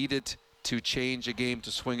that needed to change a game,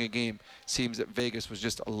 to swing a game, seems that Vegas was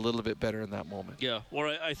just a little bit better in that moment. Yeah.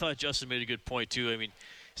 Well, I thought Justin made a good point, too. I mean,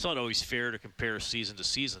 it's not always fair to compare season to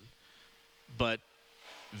season. But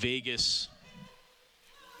Vegas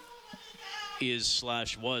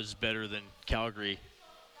was better than Calgary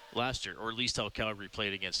last year, or at least how Calgary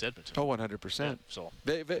played against Edmonton. Oh, 100%. Yeah, so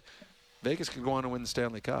Vegas could go on and win the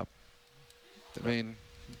Stanley Cup. I mean,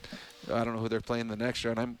 I don't know who they're playing the next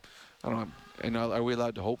year, and are we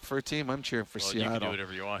allowed to hope for a team? I'm cheering for Seattle. You can do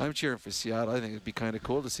whatever you want. I'm cheering for Seattle. I think it'd be kind of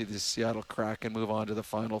cool to see this Seattle crack and move on to the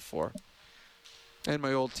Final Four. And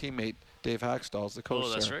my old teammate Dave Hackstall's the coach. Oh,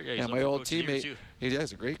 that's there. right. Yeah, my old teammate.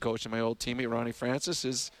 He's a great coach, and my old teammate Ronnie Francis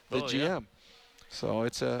is the GM. Yeah. So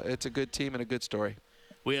it's a good team and a good story.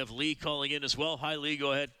 We have Lee calling in as well. Hi, Lee.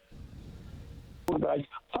 Go ahead. Guys.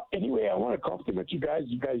 Anyway, I want to compliment you guys.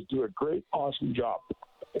 You guys do a great, awesome job.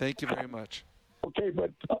 Thank you very much. Okay.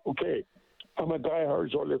 I'm a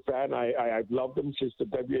diehard Oilers fan. I've loved them since the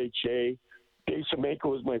WHA. Dave Semenko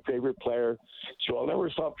was my favorite player, so I'll never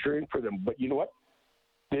stop cheering for them. But you know what?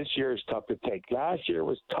 This year is tough to take. Last year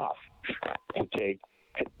was tough to take,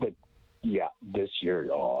 but yeah, this year.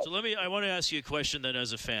 Oh. So I want to ask you a question then,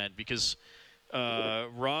 as a fan, because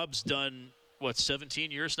Rob's done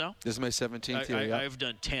 17 years now? This is my 17th year. Yeah. I've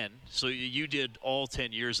done 10. So you did all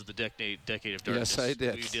 10 years of the decade of darkness. Yes, I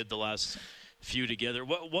did. We did the last few together.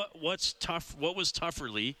 What's tough? What was tougher,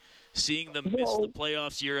 Lee? Seeing them miss the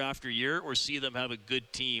playoffs year after year, or see them have a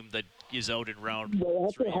good team that is out in round 3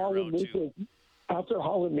 or round 2? After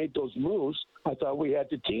Holland made those moves, I thought we had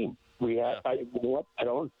the team. We had. I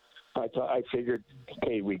figured,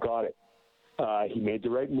 okay, we got it. He made the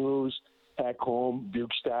right moves. Back home,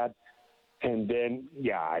 Bukestad, and then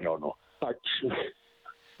I don't know.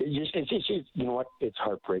 It's just you know what? It's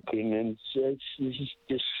heartbreaking, and it's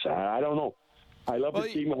just I don't know. I love the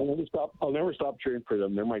team. I'll never stop cheering for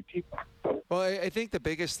them. They're my team. Well, I think the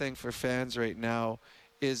biggest thing for fans right now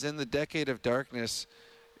is in the decade of darkness.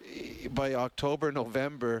 By October,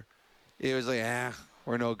 November, it was like,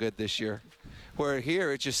 we're no good this year. Where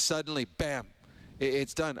here, it just suddenly, bam,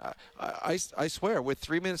 It's done. I swear, with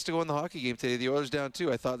 3 minutes to go in the hockey game today, the Oilers down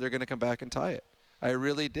 2, I thought they were going to come back and tie it. I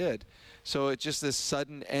really did. So it's just this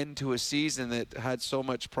sudden end to a season that had so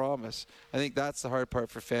much promise. I think that's the hard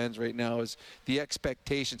part for fans right now is the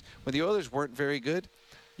expectations. When the Oilers weren't very good,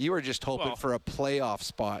 you were just hoping for a playoff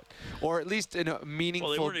spot or at least in a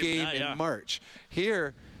meaningful game in March.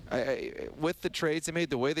 Here, with the trades they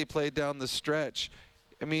made, the way they played down the stretch,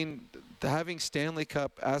 I mean, having Stanley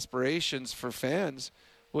Cup aspirations for fans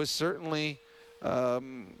was certainly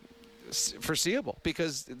foreseeable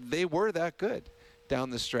because they were that good down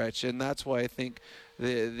the stretch, and that's why I think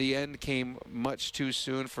the end came much too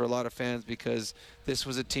soon for a lot of fans because this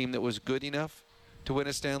was a team that was good enough to win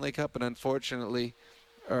a Stanley Cup, and unfortunately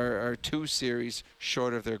are 2 series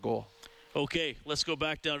short of their goal. Okay, let's go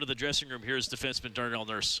back down to the dressing room. Here's defenseman Darnell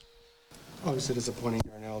Nurse. Obviously disappointing,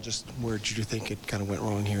 Darnell. Just where did you think it kind of went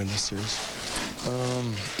wrong here in this series?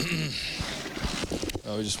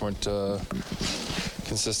 We just weren't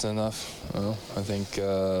consistent enough. I think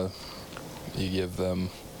you give them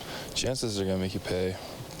chances, they're going to make you pay.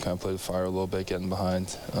 Kind of play the fire a little bit, getting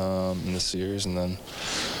behind in this series, and then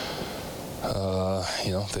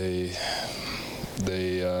they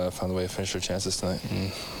found a way to finish their chances tonight,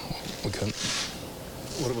 and we couldn't.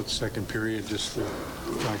 What about the second period, just the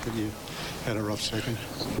fact that you had a rough second?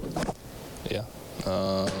 Yeah.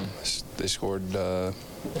 They scored,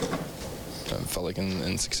 felt like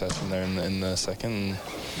in succession there in the second,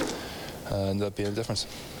 and ended up being a difference.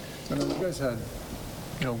 You guys had,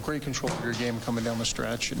 great control of your game coming down the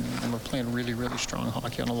stretch, and were playing really, really strong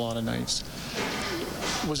hockey on a lot of nights.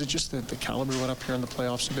 Was it just that the caliber went up here in the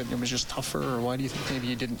playoffs a bit and it was just tougher, or why do you think maybe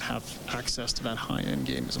you didn't have access to that high-end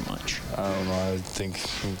game as much? I don't know. I think,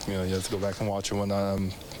 you have to go back and watch it when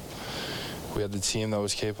we had the team that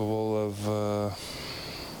was capable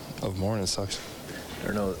of more, and it sucks. I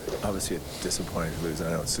don't know, obviously a disappointing to lose.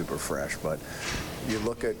 I know it's super fresh, but you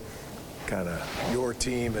look at kind of your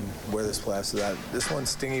team and where this playoffs is at. This one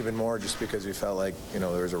sting even more just because we felt like, there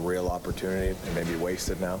was a real opportunity and maybe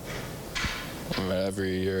wasted now.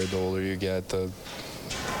 Every year, the older you get, the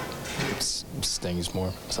it stings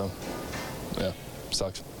more. So, yeah,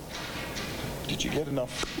 sucks. Did you get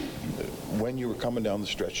enough? When you were coming down the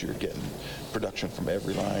stretch, you were getting production from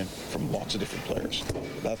every line, from lots of different players.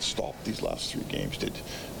 That stopped these last 3 games.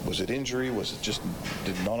 Was it injury? Was it just,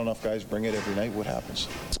 did not enough guys bring it every night? What happens?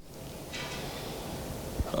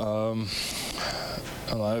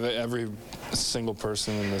 Every single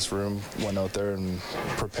person in this room went out there and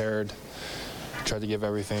prepared, tried to give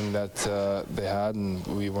everything that they had, and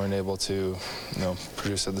we weren't able to,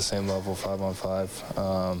 produce at the same level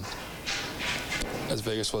 5-on-5 as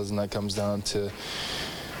Vegas was, and that comes down to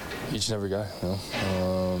each and every guy.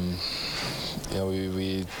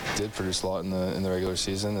 We did produce a lot in the regular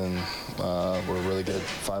season, and we're a really good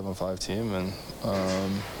 5-on-5 team, and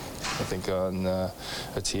I think on a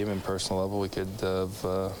team and personal level we could have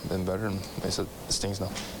been better, and it stings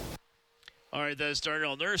now. All right, that's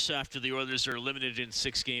Darnell Nurse after the Oilers are eliminated in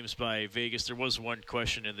 6 games by Vegas. There was one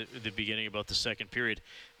question in the beginning about the second period,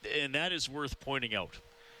 and that is worth pointing out.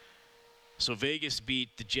 So Vegas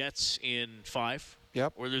beat the Jets in 5.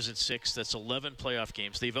 Yep. Oilers in 6. That's 11 playoff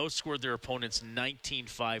games. They've outscored their opponents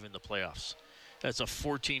 19-5 in the playoffs. That's a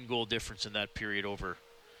 14-goal difference in that period over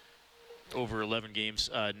 11 games.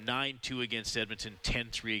 9-2 against Edmonton,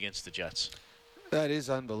 10-3 against the Jets. That is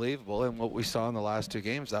unbelievable, and what we saw in the last 2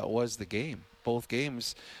 games, that was the game. Both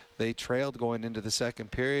games, they trailed going into the second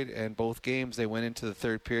period, and both games they went into the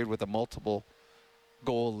third period with a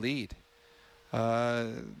multiple-goal lead.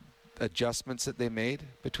 Adjustments that they made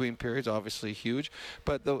between periods, obviously huge,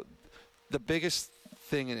 but the biggest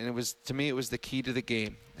thing, and it was, to me, it was the key to the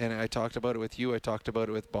game, and I talked about it with you, I talked about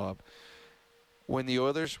it with Bob. When the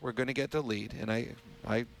Oilers were going to get the lead, and I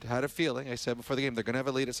had a feeling, I said before the game, they're going to have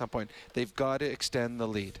a lead at some point. They've got to extend the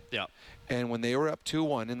lead. Yeah. And when they were up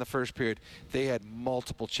 2-1 in the first period, they had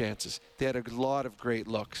multiple chances. They had a lot of great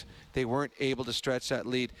looks. They weren't able to stretch that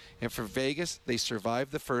lead. And for Vegas, they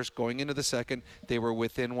survived the first. Going into the second, they were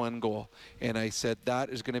within 1 goal. And I said that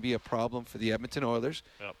is going to be a problem for the Edmonton Oilers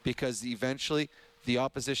because eventually the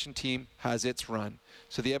opposition team has its run.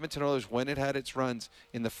 So the Edmonton Oilers, when it had its runs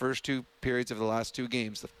in the first 2 periods of the last 2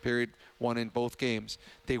 games, the period 1 in both games,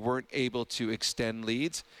 they weren't able to extend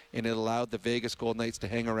leads, and it allowed the Vegas Golden Knights to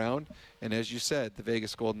hang around. And as you said, the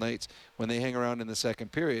Vegas Golden Knights, when they hang around in the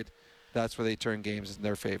second period, that's where they turn games in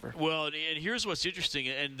their favor. Well, and here's what's interesting,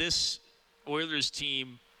 and this Oilers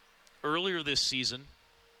team earlier this season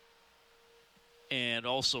and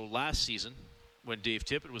also last season when Dave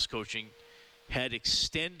Tippett was coaching, had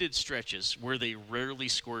extended stretches where they rarely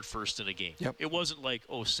scored first in a game. Yep. It wasn't like,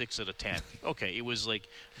 6 out of 10. Okay, it was like,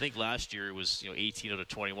 I think last year it was 18 out of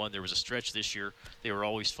 21. There was a stretch this year. They were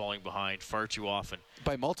always falling behind far too often.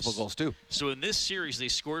 By multiple goals, too. So in this series, they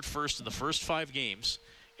scored first in the first 5 games.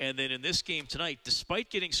 And then in this game tonight, despite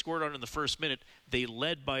getting scored on in the first minute, they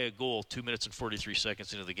led by a goal 2 minutes and 43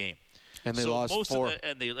 seconds into the game. And they lost 4.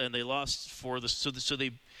 And they lost 4.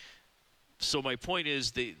 So my point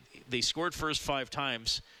is they scored first 5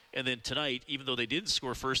 times, and then tonight, even though they didn't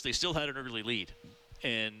score first, they still had an early lead,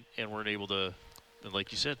 and weren't able to. And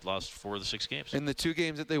like you said, lost 4 of the 6 games. In the 2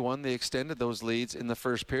 games that they won, they extended those leads in the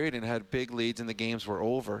first period and had big leads, and the games were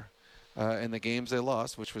over. In the games they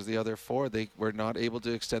lost, which was the other 4, they were not able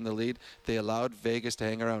to extend the lead. They allowed Vegas to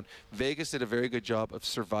hang around. Vegas did a very good job of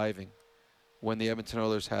surviving when the Edmonton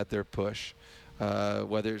Oilers had their push,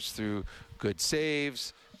 whether it's through good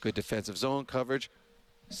saves, good defensive zone coverage,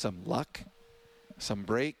 some luck, some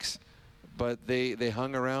breaks. But they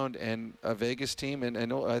hung around, and a Vegas team, and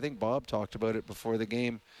I think Bob talked about it before the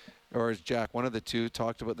game, or as Jack, one of the two,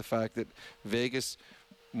 talked about the fact that Vegas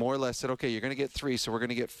more or less said, okay, you're going to get 3, so we're going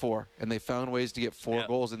to get 4. And they found ways to get 4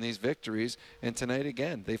 goals in these victories. And tonight,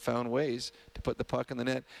 again, they found ways to put the puck in the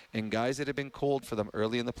net. And guys that had been cold for them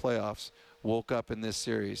early in the playoffs woke up in this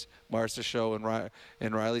series. Marcia Show and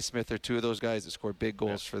Riley Smith are 2 of those guys that scored big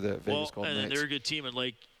goals for the Vegas Golden Knights. And they're a good team. And,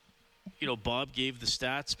 Bob gave the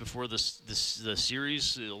stats before the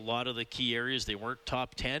series. A lot of the key areas, they weren't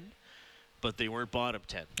top 10, but they weren't bottom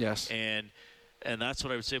 10. Yes. And that's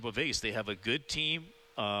what I would say about Vegas. They have a good team.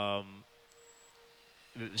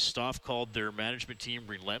 Stoff called their management team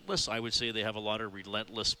relentless. I would say they have a lot of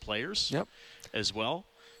relentless players as well.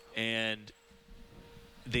 And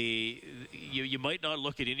you might not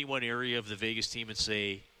look at any one area of the Vegas team and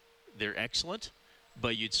say they're excellent,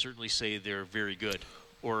 but you'd certainly say they're very good.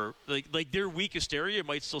 Or like their weakest area, you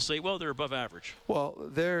might still say, well, they're above average. Well,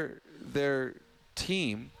 their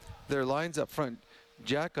team, their lines up front,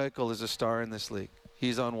 Jack Eichel is a star in this league.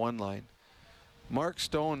 He's on one line. Mark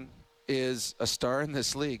Stone is a star in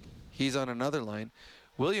this league. He's on another line.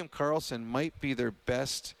 William Karlsson might be their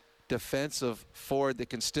best defensive forward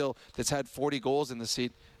that's had 40 goals in this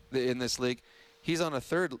league. He's on a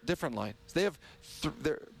different line. So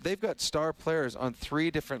they've got star players on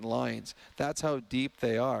 3 different lines. That's how deep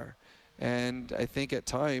they are. And I think at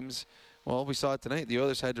times, we saw it tonight, the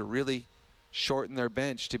Oilers had to really shorten their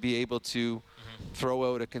bench to be able to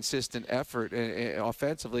throw out a consistent effort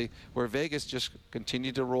offensively, where Vegas just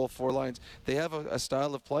continued to roll 4 lines. They have a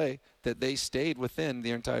style of play that they stayed within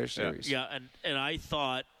the entire series. Yeah, and I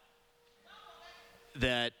thought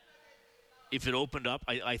that if it opened up,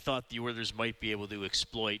 I thought the Oilers might be able to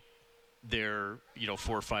exploit their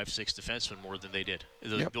 4, 5, 6 defensemen more than they did.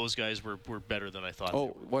 Those guys were better than I thought.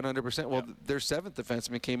 100%. Well, their 7th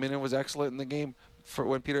defenseman came in and was excellent in the game for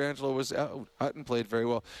when Peter Angelo was out. Hutton played very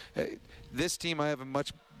well. This team, I have a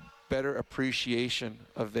much better appreciation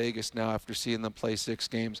of Vegas now after seeing them play 6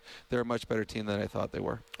 games. They're a much better team than I thought they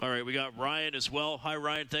were. All right, we got Ryan as well. Hi,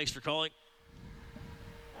 Ryan. Thanks for calling.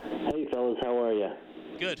 Hey, fellas. How are you?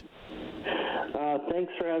 Good.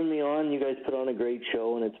 Thanks for having me on. You guys put on a great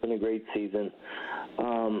show, and it's been a great season.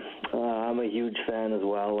 I'm a huge fan as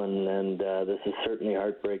well, and this is certainly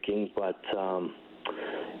heartbreaking, but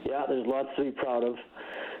there's lots to be proud of.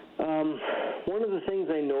 One of the things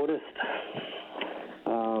I noticed,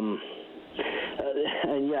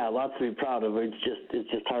 lots to be proud of. It's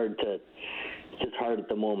just hard at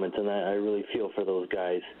the moment, and I really feel for those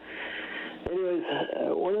guys. Anyways,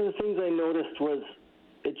 one of the things I noticed was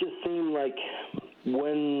it just seemed like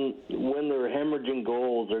when they're hemorrhaging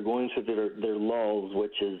goals or going through their lulls,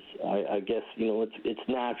 which is I guess it's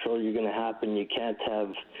natural. You're going to happen. You can't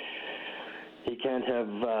have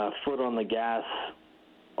foot on the gas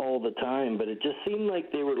all the time, but it just seemed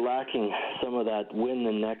like they were lacking some of that win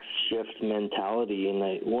the next shift mentality.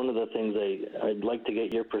 And one of the things I'd like to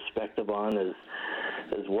get your perspective on is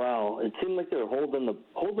as well. It seemed like they were holding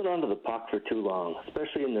on to the puck for too long,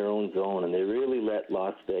 especially in their own zone, and they really let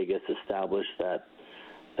Las Vegas establish that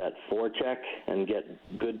forecheck and get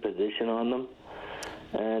good position on them.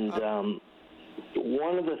 And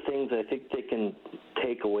one of the things I think they can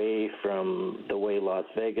take away from the way Las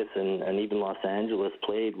Vegas and even Los Angeles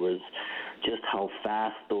played was just how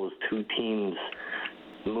fast those 2 teams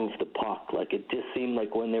moved the puck. Like, it just seemed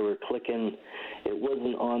like when they were clicking, it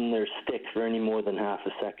wasn't on their stick for any more than half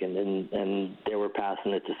a second, and they were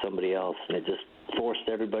passing it to somebody else, and it just forced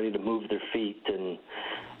everybody to move their feet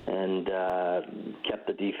and kept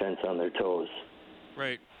the defense on their toes.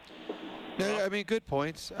 Right. No, I mean, good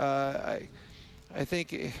points. I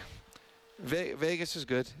think Vegas is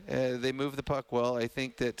good. They moved the puck well. I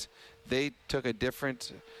think that they took a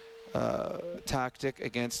different tactic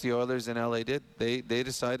against the Oilers than LA did. They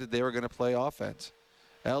decided they were going to play offense.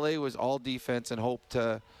 LA was all defense and hoped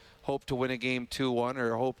to win a game 2-1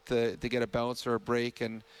 or hoped to get a bounce or a break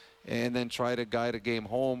and then try to guide a game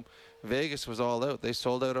home. Vegas was all out. They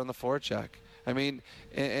sold out on the forecheck. I mean,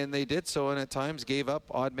 and they did so, and at times gave up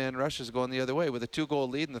odd man rushes going the other way. With a 2-goal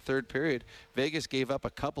lead in the third period, Vegas gave up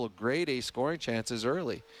a couple of grade A scoring chances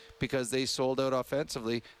early because they sold out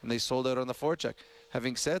offensively and they sold out on the forecheck.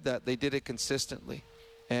 Having said that, they did it consistently.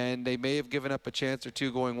 And they may have given up a chance or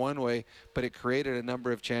two going one way, but it created a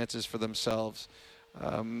number of chances for themselves.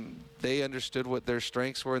 They understood what their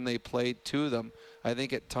strengths were and they played to them. I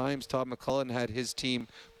think at times Todd McClellan had his team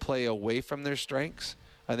play away from their strengths.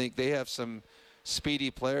 I think they have some speedy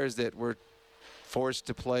players that were forced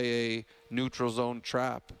to play a neutral zone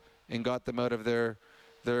trap and got them out of their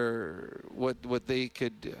what they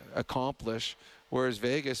could accomplish. Whereas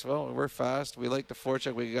Vegas, well, we're fast. We like to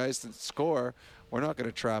forecheck. We guys that score. We're not going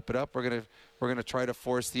to trap it up. We're going to try to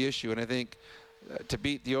force the issue. And I think to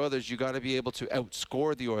beat the Oilers, you got to be able to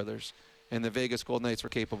outscore the Oilers. And the Vegas Golden Knights were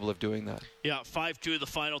capable of doing that. Yeah, 5-2 the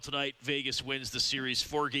final tonight. Vegas wins the series.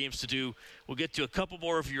 4 games to do. We'll get to a couple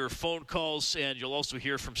more of your phone calls, and you'll also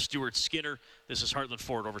hear from Stuart Skinner. This is Heartland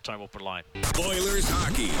Ford Overtime Open Line. Oilers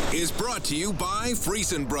Hockey is brought to you by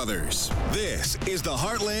Friesen Brothers. This is the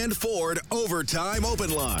Heartland Ford Overtime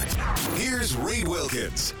Open Line. Here's Reed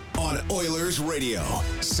Wilkins on Oilers Radio,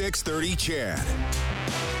 630 CHED.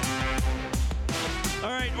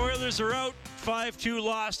 All right, Oilers are out. 5-2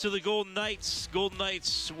 loss to the Golden Knights. Golden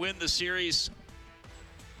Knights win the series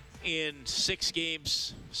in 6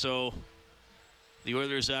 games. So the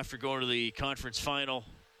Oilers, after going to the conference final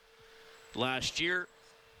last year,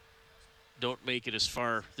 don't make it as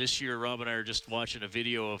far this year. Rob and I are just watching a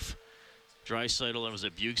video of Draisaitl and was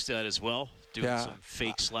at Bukestad as well, doing some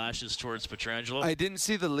fake slashes towards Pietrangelo. I didn't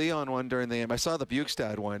see the Leon one during the game. I saw the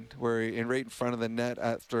Bukestad one where he, right in front of the net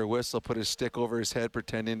after a whistle, put his stick over his head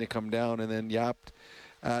pretending to come down and then yapped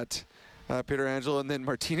at Pietrangelo. And then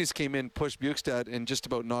Martinez came in, pushed Bukestad, and just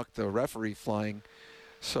about knocked the referee flying.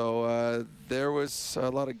 So there was a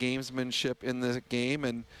lot of gamesmanship in the game,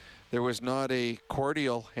 and there was not a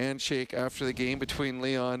cordial handshake after the game between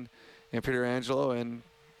Leon and Pietrangelo, and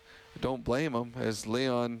don't blame him, as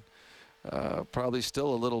Leon probably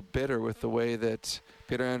still a little bitter with the way that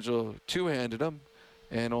Pietrangelo two-handed him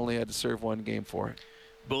and only had to serve 1 game for it.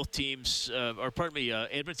 Both teams,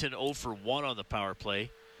 Edmonton 0 for 1 on the power play.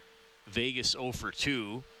 Vegas 0 for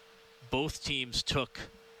 2. Both teams took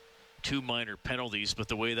 2 minor penalties, but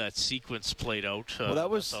the way that sequence played out,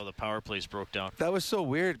 that's how the power plays broke down. That was so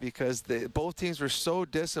weird because both teams were so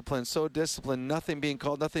disciplined, nothing being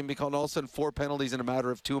called, and all of a sudden 4 penalties in a matter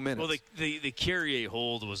of 2 minutes. Well, the Carrier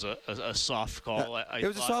hold was a soft call. It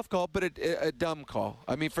was a soft call, but a dumb call.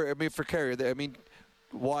 I mean, for Carrier,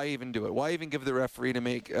 why even do it? Why even give the referee to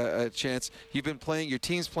make a chance? You've been playing, your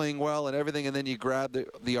team's playing well and everything, and then you grab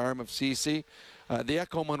the arm of Ceci. The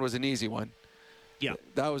Ekholm one was an easy one. Yeah,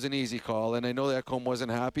 that was an easy call, and I know that Ekholm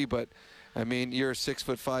wasn't happy, but I mean, you're a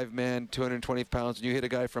 6'5" man, 220 pounds, and you hit a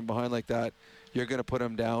guy from behind like that, you're going to put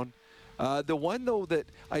him down. The one though that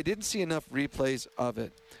I didn't see enough replays of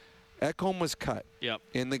it, Ekholm was cut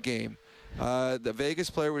in the game. The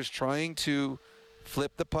Vegas player was trying to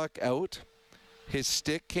flip the puck out. His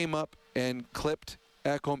stick came up and clipped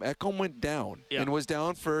Ekholm. Ekholm went down and was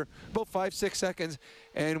down for about 5-6 seconds,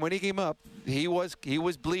 and when he came up, he was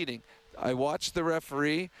bleeding. I watched the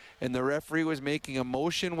referee, and the referee was making a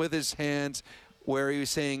motion with his hands where he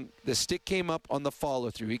was saying the stick came up on the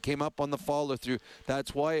follow-through. He came up on the follow-through.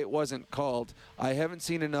 That's why it wasn't called. I haven't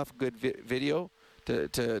seen enough good video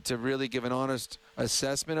to really give an honest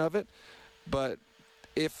assessment of it. But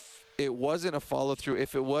if it wasn't a follow-through,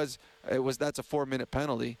 if it was that's a 4-minute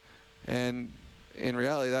penalty. And in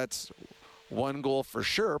reality, that's 1 goal for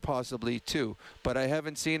sure, possibly 2. But I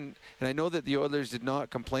haven't seen, and I know that the Oilers did not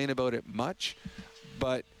complain about it much,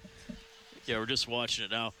 but... Yeah, we're just watching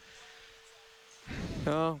it now.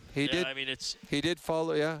 No, he did. I mean, he did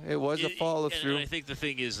follow, it was a follow-through. And I think the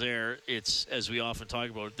thing is it's, as we often talk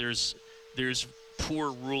about, there's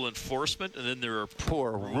poor rule enforcement, and then there are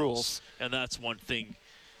poor rules. And that's one thing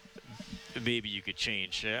maybe you could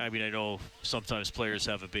change. I mean, I know sometimes players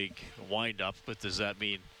have a big wind-up, but does that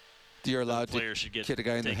mean you're allowed to hit a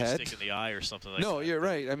guy in the head, stick in the eye, or something like that? No, you're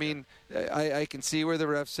right. I mean, I can see where the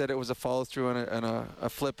ref said it was a follow-through and a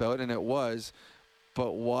flip-out, and it was.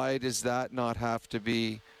 But why does that not have to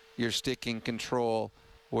be your stick in control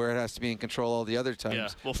where it has to be in control all the other times. Yeah.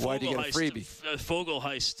 Well, why do you get a freebie? Fogle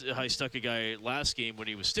high stuck a guy last game when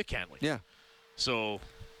he was stick handling. Yeah. So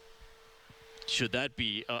should that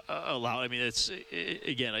be allowed? I mean, I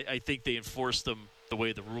think they enforce them the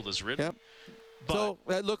way the rule is written. Yep. But, so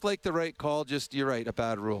that looked like the right call. Just, you're right, a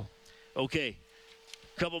bad rule. Okay.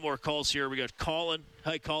 A couple more calls here. We got Colin.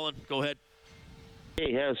 Hi, Colin. Go ahead.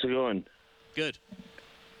 Hey, how's it going? Good.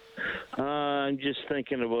 I'm just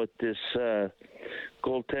thinking about this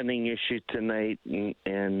goaltending issue tonight,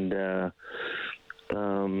 and I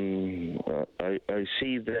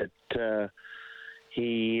see that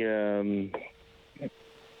he.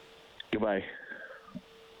 Goodbye.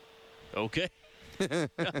 Okay.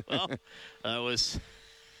 Well,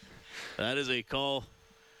 that is a call.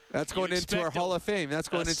 That's going into our Hall of Fame.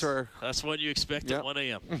 That's what you expect at 1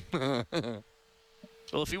 a.m.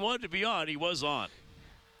 Well, if he wanted to be on, he was on.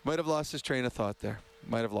 Might have lost his train of thought there.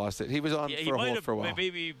 Might have lost it. He was on for a while.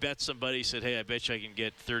 Maybe bet somebody, said, "Hey, I bet you I can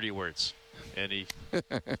get 30 words," and he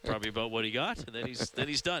probably about what he got, and then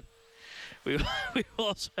he's done. We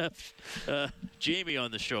also have Jamie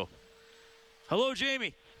on the show. Hello,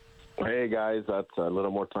 Jamie. Hey guys, that's a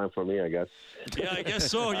little more time for me, I guess. Yeah, I guess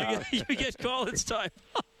so. You get Colin's time.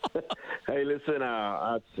 Hey, listen,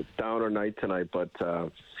 it's a downer night tonight, but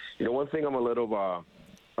one thing I'm a little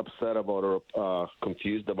upset about or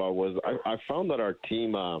confused about was I found that our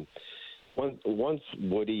team, once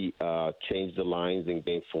Woody changed the lines in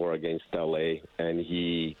Game 4 against LA, and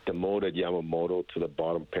he demoted Yamamoto to the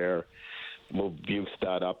bottom pair, moved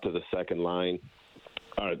Bukestad up to the second line,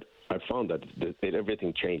 I found that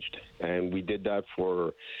everything changed, and we did that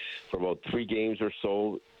for about 3 games or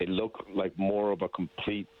so. It looked like more of a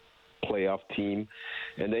complete playoff team,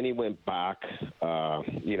 and then he went back.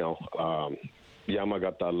 Yama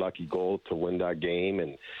got that lucky goal to win that game,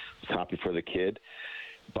 and was happy for the kid.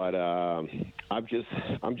 But I'm just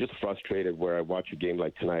frustrated where I watch a game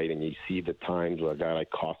like tonight and you see the times where a guy like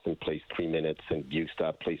Costin plays 3 minutes and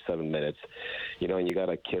Bukestad plays 7 minutes, and you got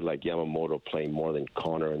a kid like Yamamoto playing more than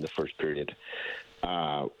Connor in the first period.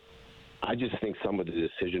 I just think some of the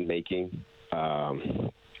decision making,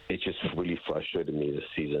 it just really frustrated me this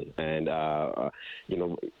season. And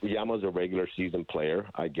Yama's a regular season player.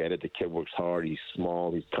 I get it. The kid works hard. He's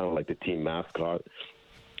small. He's kind of like the team mascot.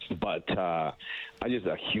 But I just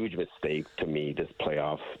a huge mistake to me this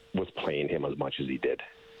playoff was playing him as much as he did.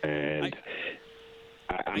 And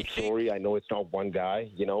I'm sorry. I know it's not one guy,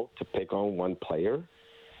 to pick on one player.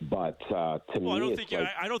 But to me, I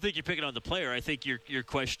don't think you're picking on the player. I think you're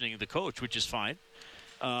questioning the coach, which is fine.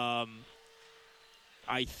 I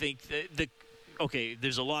think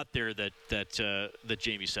there's a lot there that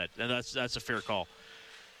Jamie said, and that's a fair call.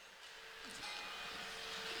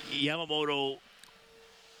 Yamamoto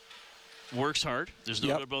works hard. There's no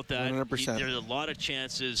doubt about that. 100%. There's a lot of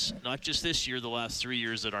chances, not just this year, the last 3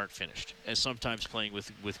 years, that aren't finished, and sometimes playing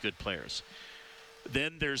with good players.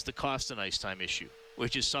 Then there's the cost and ice time issue,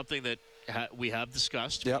 which is something that we have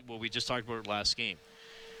discussed. Yep. Well, we just talked about it last game,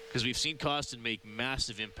 because we've seen Costin make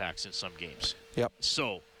massive impacts in some games. Yep.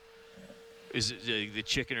 So, is it the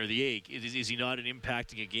chicken or the egg? Is he not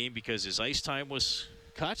impacting a game because his ice time was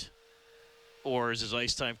cut? Or is his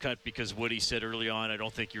ice time cut because Woody said early on, I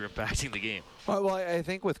don't think you're impacting the game? Well, I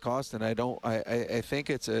think with Costin, I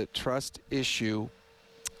think it's a trust issue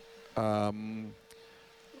when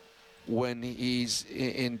he's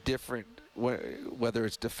in different, whether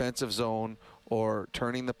it's defensive zone or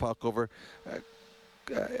turning the puck over.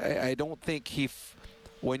 I don't think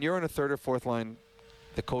when you're on a third or fourth line,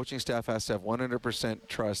 the coaching staff has to have 100%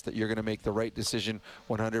 trust that you're going to make the right decision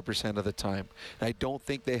 100% of the time. And I don't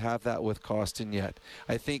think they have that with Costin yet.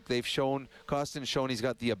 I think Costin's shown he's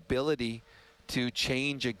got the ability to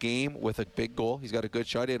change a game with a big goal. He's got a good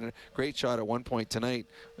shot. He had a great shot at one point tonight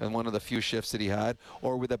in one of the few shifts that he had,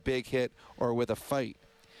 or with a big hit or with a fight.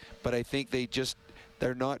 But I think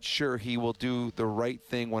they're not sure he will do the right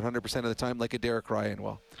thing 100% of the time, like a Derek Ryan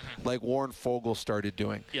will, like Warren Fogle started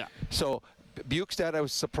doing. Yeah. So Bukestad, I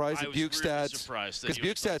was surprised at Bukestad's, because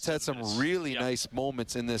Bukestad's had some really nice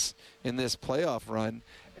moments in this playoff run,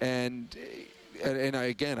 and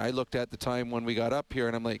I looked at the time when we got up here,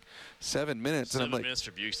 and I'm like, 7 minutes, and I'm like, 7 minutes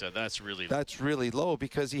for Bukestad, that's really low,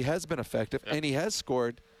 because he has been effective, and he has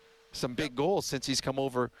scored some big goals since he's come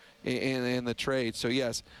over in the trade. So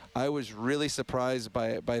yes, I was really surprised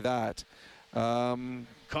by that.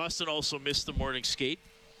 Costin also missed the morning skate.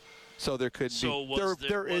 So there could be.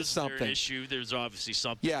 There is something. There an issue? There's obviously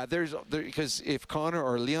something. Yeah, because if Connor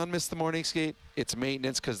or Leon miss the morning skate, it's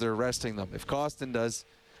maintenance because they're resting them. If Costin does,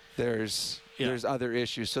 there's other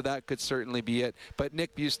issues. So that could certainly be it. But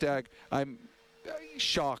Nick Bukestad, I'm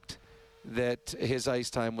shocked that his ice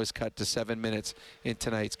time was cut to 7 minutes in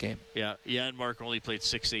tonight's game. Yeah, and Mark only played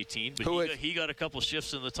 6:18, but he got a couple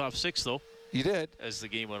shifts in the top 6, though. He did. As the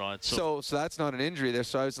game went on. So that's not an injury there.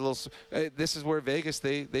 So I was a little. This is where Vegas,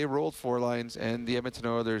 they rolled 4 lines, and the Edmonton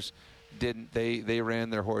Oilers didn't. They ran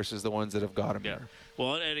their horses, the ones that have got him there.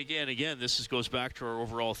 Well, and again, this goes back to our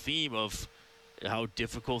overall theme of how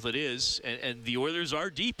difficult it is, and the Oilers are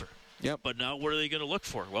deeper. Yep. But now what are they going to look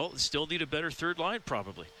for? Well, still need a better third line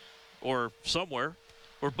probably, or somewhere,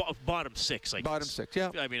 or bottom 6. I guess. Bottom 6, yeah.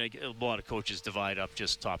 I mean, a lot of coaches divide up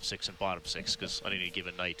just top 6 and bottom 6 because on any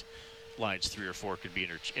given night, lines 3 or 4 could be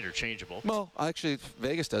interchangeable. Well, actually,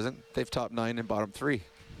 Vegas doesn't. They've top 9 and bottom 3.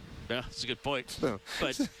 Yeah, that's a good point. So.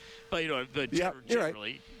 But you know,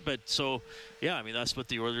 generally. Right. But so, yeah, I mean, that's what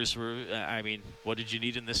the Oilers were. I mean, what did you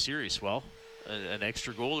need in this series? Well, an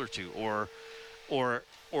extra goal or 2, or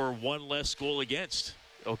 1 less goal against.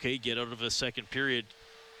 Okay, get out of a second period.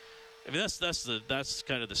 I mean, that's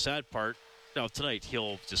kind of the sad part. Now tonight,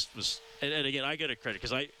 Hill just was, and again, I get a credit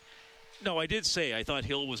because I did say I thought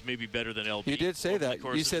Hill was maybe better than LB. You did say that.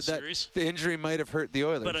 You said that the injury might have hurt the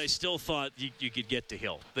Oilers. But I still thought you could get to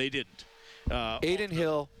Hill. They didn't. Aiden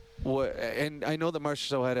Hill, and I know that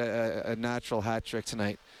Marchessault had a natural hat trick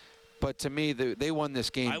tonight, but to me, they won this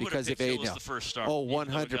game because of Aiden Hill. The first star. Oh,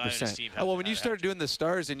 100%. Well, when you started doing the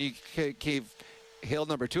stars and you gave Hill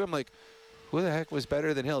number 2, I'm like, who the heck was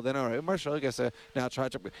better than Hill? Then, all right, Marchessault gets a natural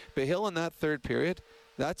hat trick. But Hill in that third period,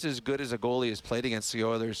 that's as good as a goalie has played against the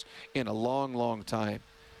Oilers in a long, long time.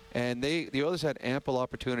 And the Oilers had ample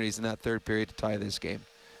opportunities in that third period to tie this game.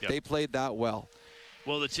 Yep. They played that well.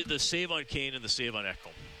 Well, the save on Kane and the save on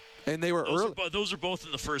Ekholm. And they were early. Those are both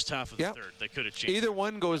in the first half of the third. That could have changed. Either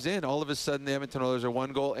one goes in. All of a sudden, the Edmonton Oilers are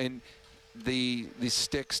 1 goal, and the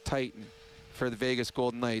sticks tighten for the Vegas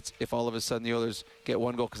Golden Knights if all of a sudden the Oilers get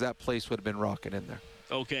 1 goal, because that place would have been rocking in there.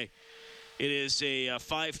 Okay. It is a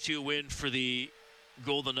 5-2 win for the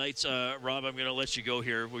Golden Knights. Rob, I'm going to let you go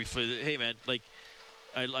here. Hey, man,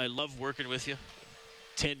 I love working with you.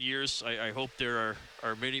 10 years. I hope there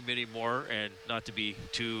are many, many more, and not to be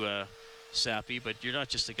too sappy, but you're not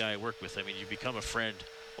just a guy I work with. I mean, you become a friend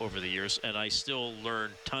over the years, and I still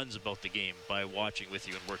learn tons about the game by watching with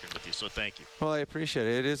you and working with you, so thank you. Well, I appreciate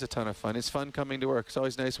it. It is a ton of fun. It's fun coming to work. It's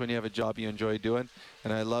always nice when you have a job you enjoy doing,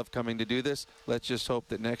 and I love coming to do this. Let's just hope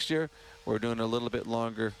that next year we're doing a little bit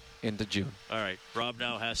longer into June. All right. Rob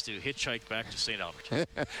now has to hitchhike back to St. Albert.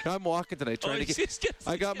 I'm walking tonight trying to get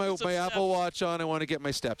I got my Apple Watch on. I want to get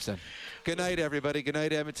my steps in. Good night, everybody. Good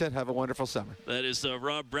night, Edmonton. Have a wonderful summer. That is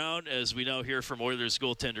Rob Brown, as we now hear from Oilers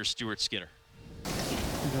goaltender Stuart Skinner.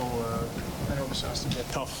 You know, I know this has to be a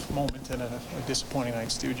tough moment and a disappointing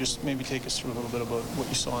night, Stu. Just maybe take us through a little bit about what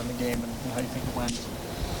you saw in the game and how you think it went.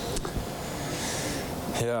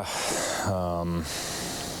 Yeah.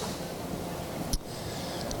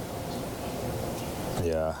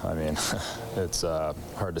 Yeah, I mean, it's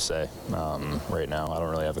hard to say right now. I don't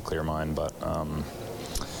really have a clear mind, but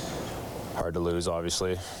hard to lose,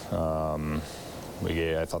 obviously. I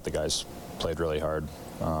thought the guys played really hard.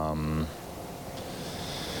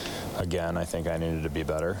 Again, I think I needed to be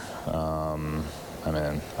better. I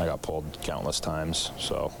mean, I got pulled countless times,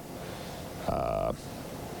 so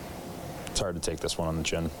it's hard to take this one on the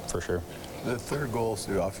chin, for sure. The third goal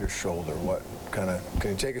off your shoulder, what kind of, can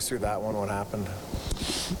you take us through that one, what happened?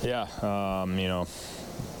 Yeah, you know,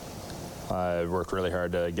 I worked really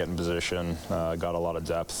hard to get in position, got a lot of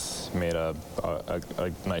depth, made a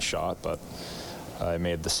nice shot, but I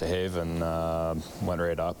made the save and went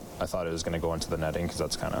right up. I thought it was going to go into the netting because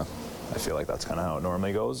that's kind of, I feel like that's kind of how it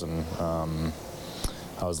normally goes, and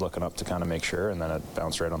I was looking up to kind of make sure, and then it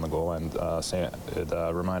bounced right on the goal, and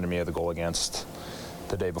it reminded me of the goal against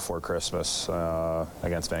the day before Christmas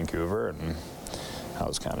against Vancouver, and I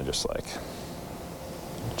was kind of just like,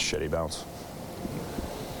 shitty bounce.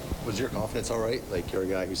 Was your confidence all right? Like, you're a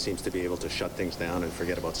guy who seems to be able to shut things down and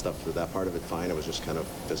forget about stuff. For that part of it, fine. It was just kind of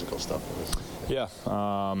physical stuff. Yeah,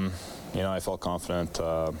 you know, I felt confident.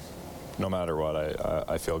 No matter what,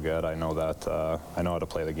 I feel good. I know that I know how to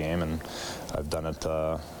play the game, and I've done it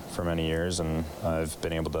for many years, and I've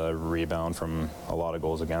been able to rebound from a lot of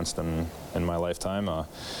goals against in my lifetime. I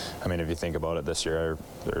mean, if you think about it, this year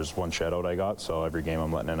there's 1 shutout I got, so every game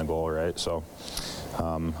I'm letting in a goal, right? So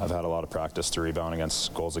I've had a lot of practice to rebound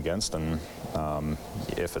against goals against, and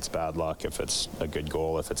if it's bad luck, if it's a good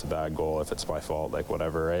goal, if it's a bad goal, if it's my fault, like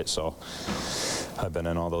whatever, right? So I've been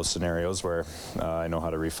in all those scenarios where I know how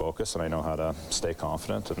to refocus and I know how to stay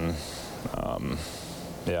confident, and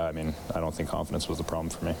yeah, I mean, I don't think confidence was the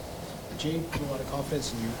problem for me. Jay, a lot of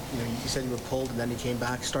confidence, and you said you were pulled, and then he came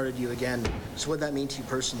back, started you again. So what did that mean to you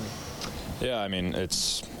personally? Yeah, I mean,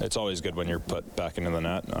 it's always good when you're put back into the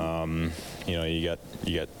net. You get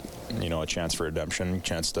a chance for redemption,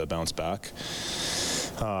 chance to bounce back.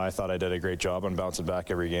 I thought I did a great job on bouncing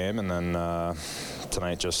back every game, and then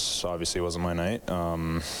tonight just obviously wasn't my night.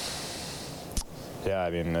 Yeah, I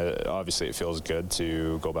mean, obviously it feels good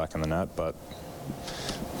to go back in the net, but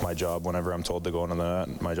my job, whenever I'm told to go into the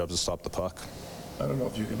net, my job is to stop the puck. I don't know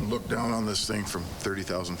if you can look down on this thing from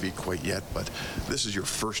 30,000 feet quite yet, but this is your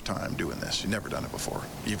first time doing this. You've never done it before,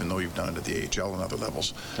 even though you've done it at the AHL and other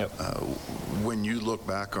levels. Yep. When you look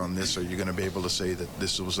back on this, are you going to be able to say that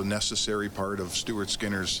this was a necessary part of Stuart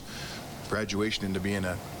Skinner's graduation into being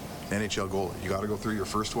an NHL goalie? You got to go through your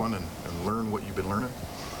first one and learn what you've been learning?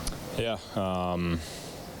 Yeah.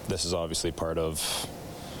 This is obviously part of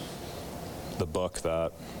the book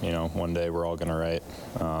that, one day we're all going to write.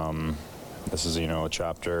 This is, a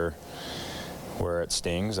chapter where it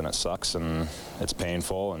stings and it sucks and it's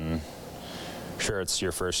painful, and sure, it's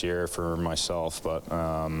your first year for myself, but,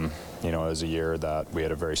 it was a year that we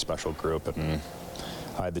had a very special group, and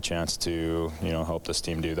I had the chance to, help this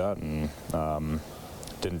team do that, and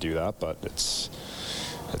didn't do that, but it's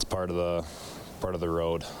part of the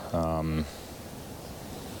road.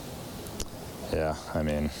 Yeah, I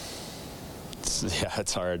mean,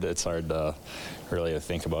 it's hard to really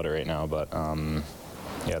think about it right now, but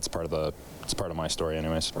it's part of my story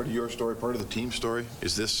anyways. Part of your story, part of the team story.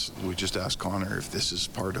 Is this, we just asked Connor if this is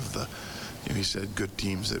part of the, he said good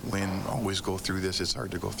teams that win always go through this. It's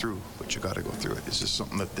hard to go through, but you got to go through it. Is this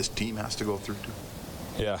something that this team has to go through too?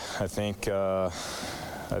 Yeah, I think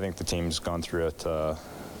the team's gone through it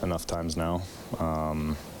enough times now.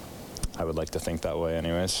 I would like to think that way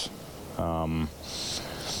anyways.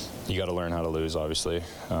 You got to learn how to lose, obviously. You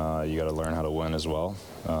got to learn how to win as well.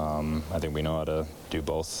 I think we know how to do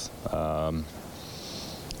both.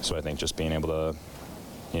 So I think just being able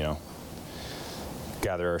to,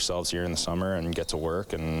 gather ourselves here in the summer and get to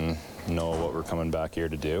work and know what we're coming back here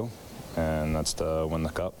to do, and that's to win the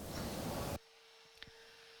cup.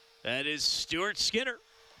 That is Stuart Skinner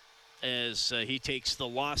as he takes the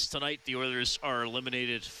loss tonight. The Oilers are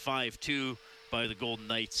eliminated 5-2 by the Golden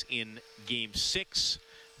Knights in Game 6.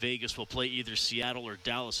 Vegas will play either Seattle or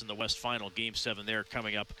Dallas in the West Final. Game 7 there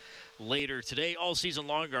coming up later today. All season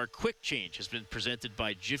long, our Quick Change has been presented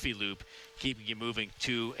by Jiffy Lube, keeping you moving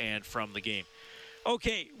to and from the game.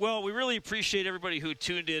 Okay, well, we really appreciate everybody who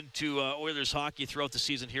tuned in to Oilers hockey throughout the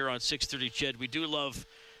season here on 630 CHED. We do love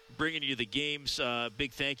bringing you the games.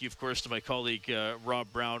 Big thank you, of course, to my colleague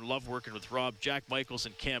Rob Brown. Love working with Rob. Jack Michaels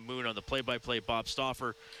and Cam Moon on the play-by-play. Bob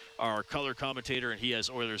Stauffer, our color commentator, and he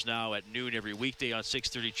has Oilers Now at noon every weekday on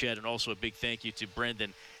 630 CHED. And also a big thank you to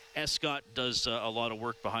Brendan Escott. Does a lot of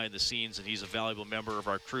work behind the scenes, and he's a valuable member of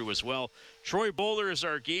our crew as well. Troy Bowler is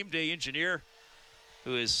our game day engineer,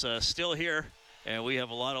 who is still here, and we have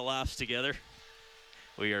a lot of laughs together.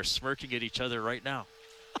 We are smirking at each other right now.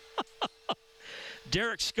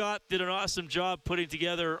 Derek Scott did an awesome job putting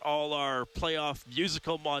together all our playoff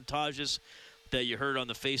musical montages that you heard on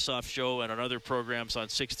the Face-Off Show and on other programs on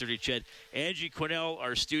 630 CHED. Angie Quinnell,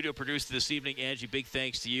 our studio producer this evening. Angie, big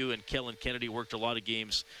thanks to you, and Kellen Kennedy worked a lot of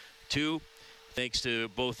games too. Thanks to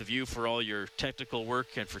both of you for all your technical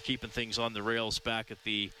work and for keeping things on the rails back at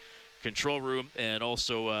the control room. And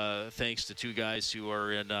also thanks to two guys who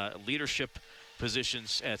are in leadership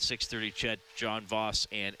positions at 630 CHED, John Voss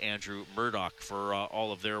and Andrew Murdoch, for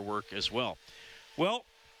all of their work as well. Well,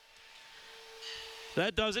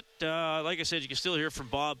 that does it. Like I said, you can still hear from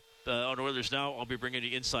Bob on Oilers Now. I'll be bringing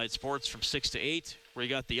you Inside Sports from 6 to 8, where you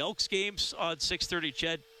got the Elks games on 630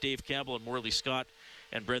 CHED. Dave Campbell and Morley Scott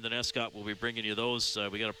and Brendan Escott will be bringing you those.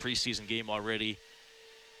 We got a preseason game already.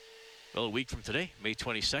 Well, a week from today, May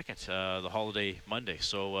 22nd, the holiday Monday.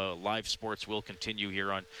 So live sports will continue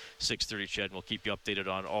here on 630 CHED, and we'll keep you updated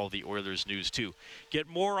on all the Oilers news, too. Get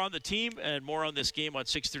more on the team and more on this game on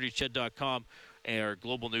 630ched.com or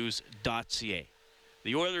globalnews.ca.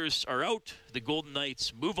 The Oilers are out. The Golden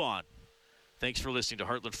Knights move on. Thanks for listening to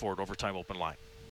Heartland Ford Overtime Open Line.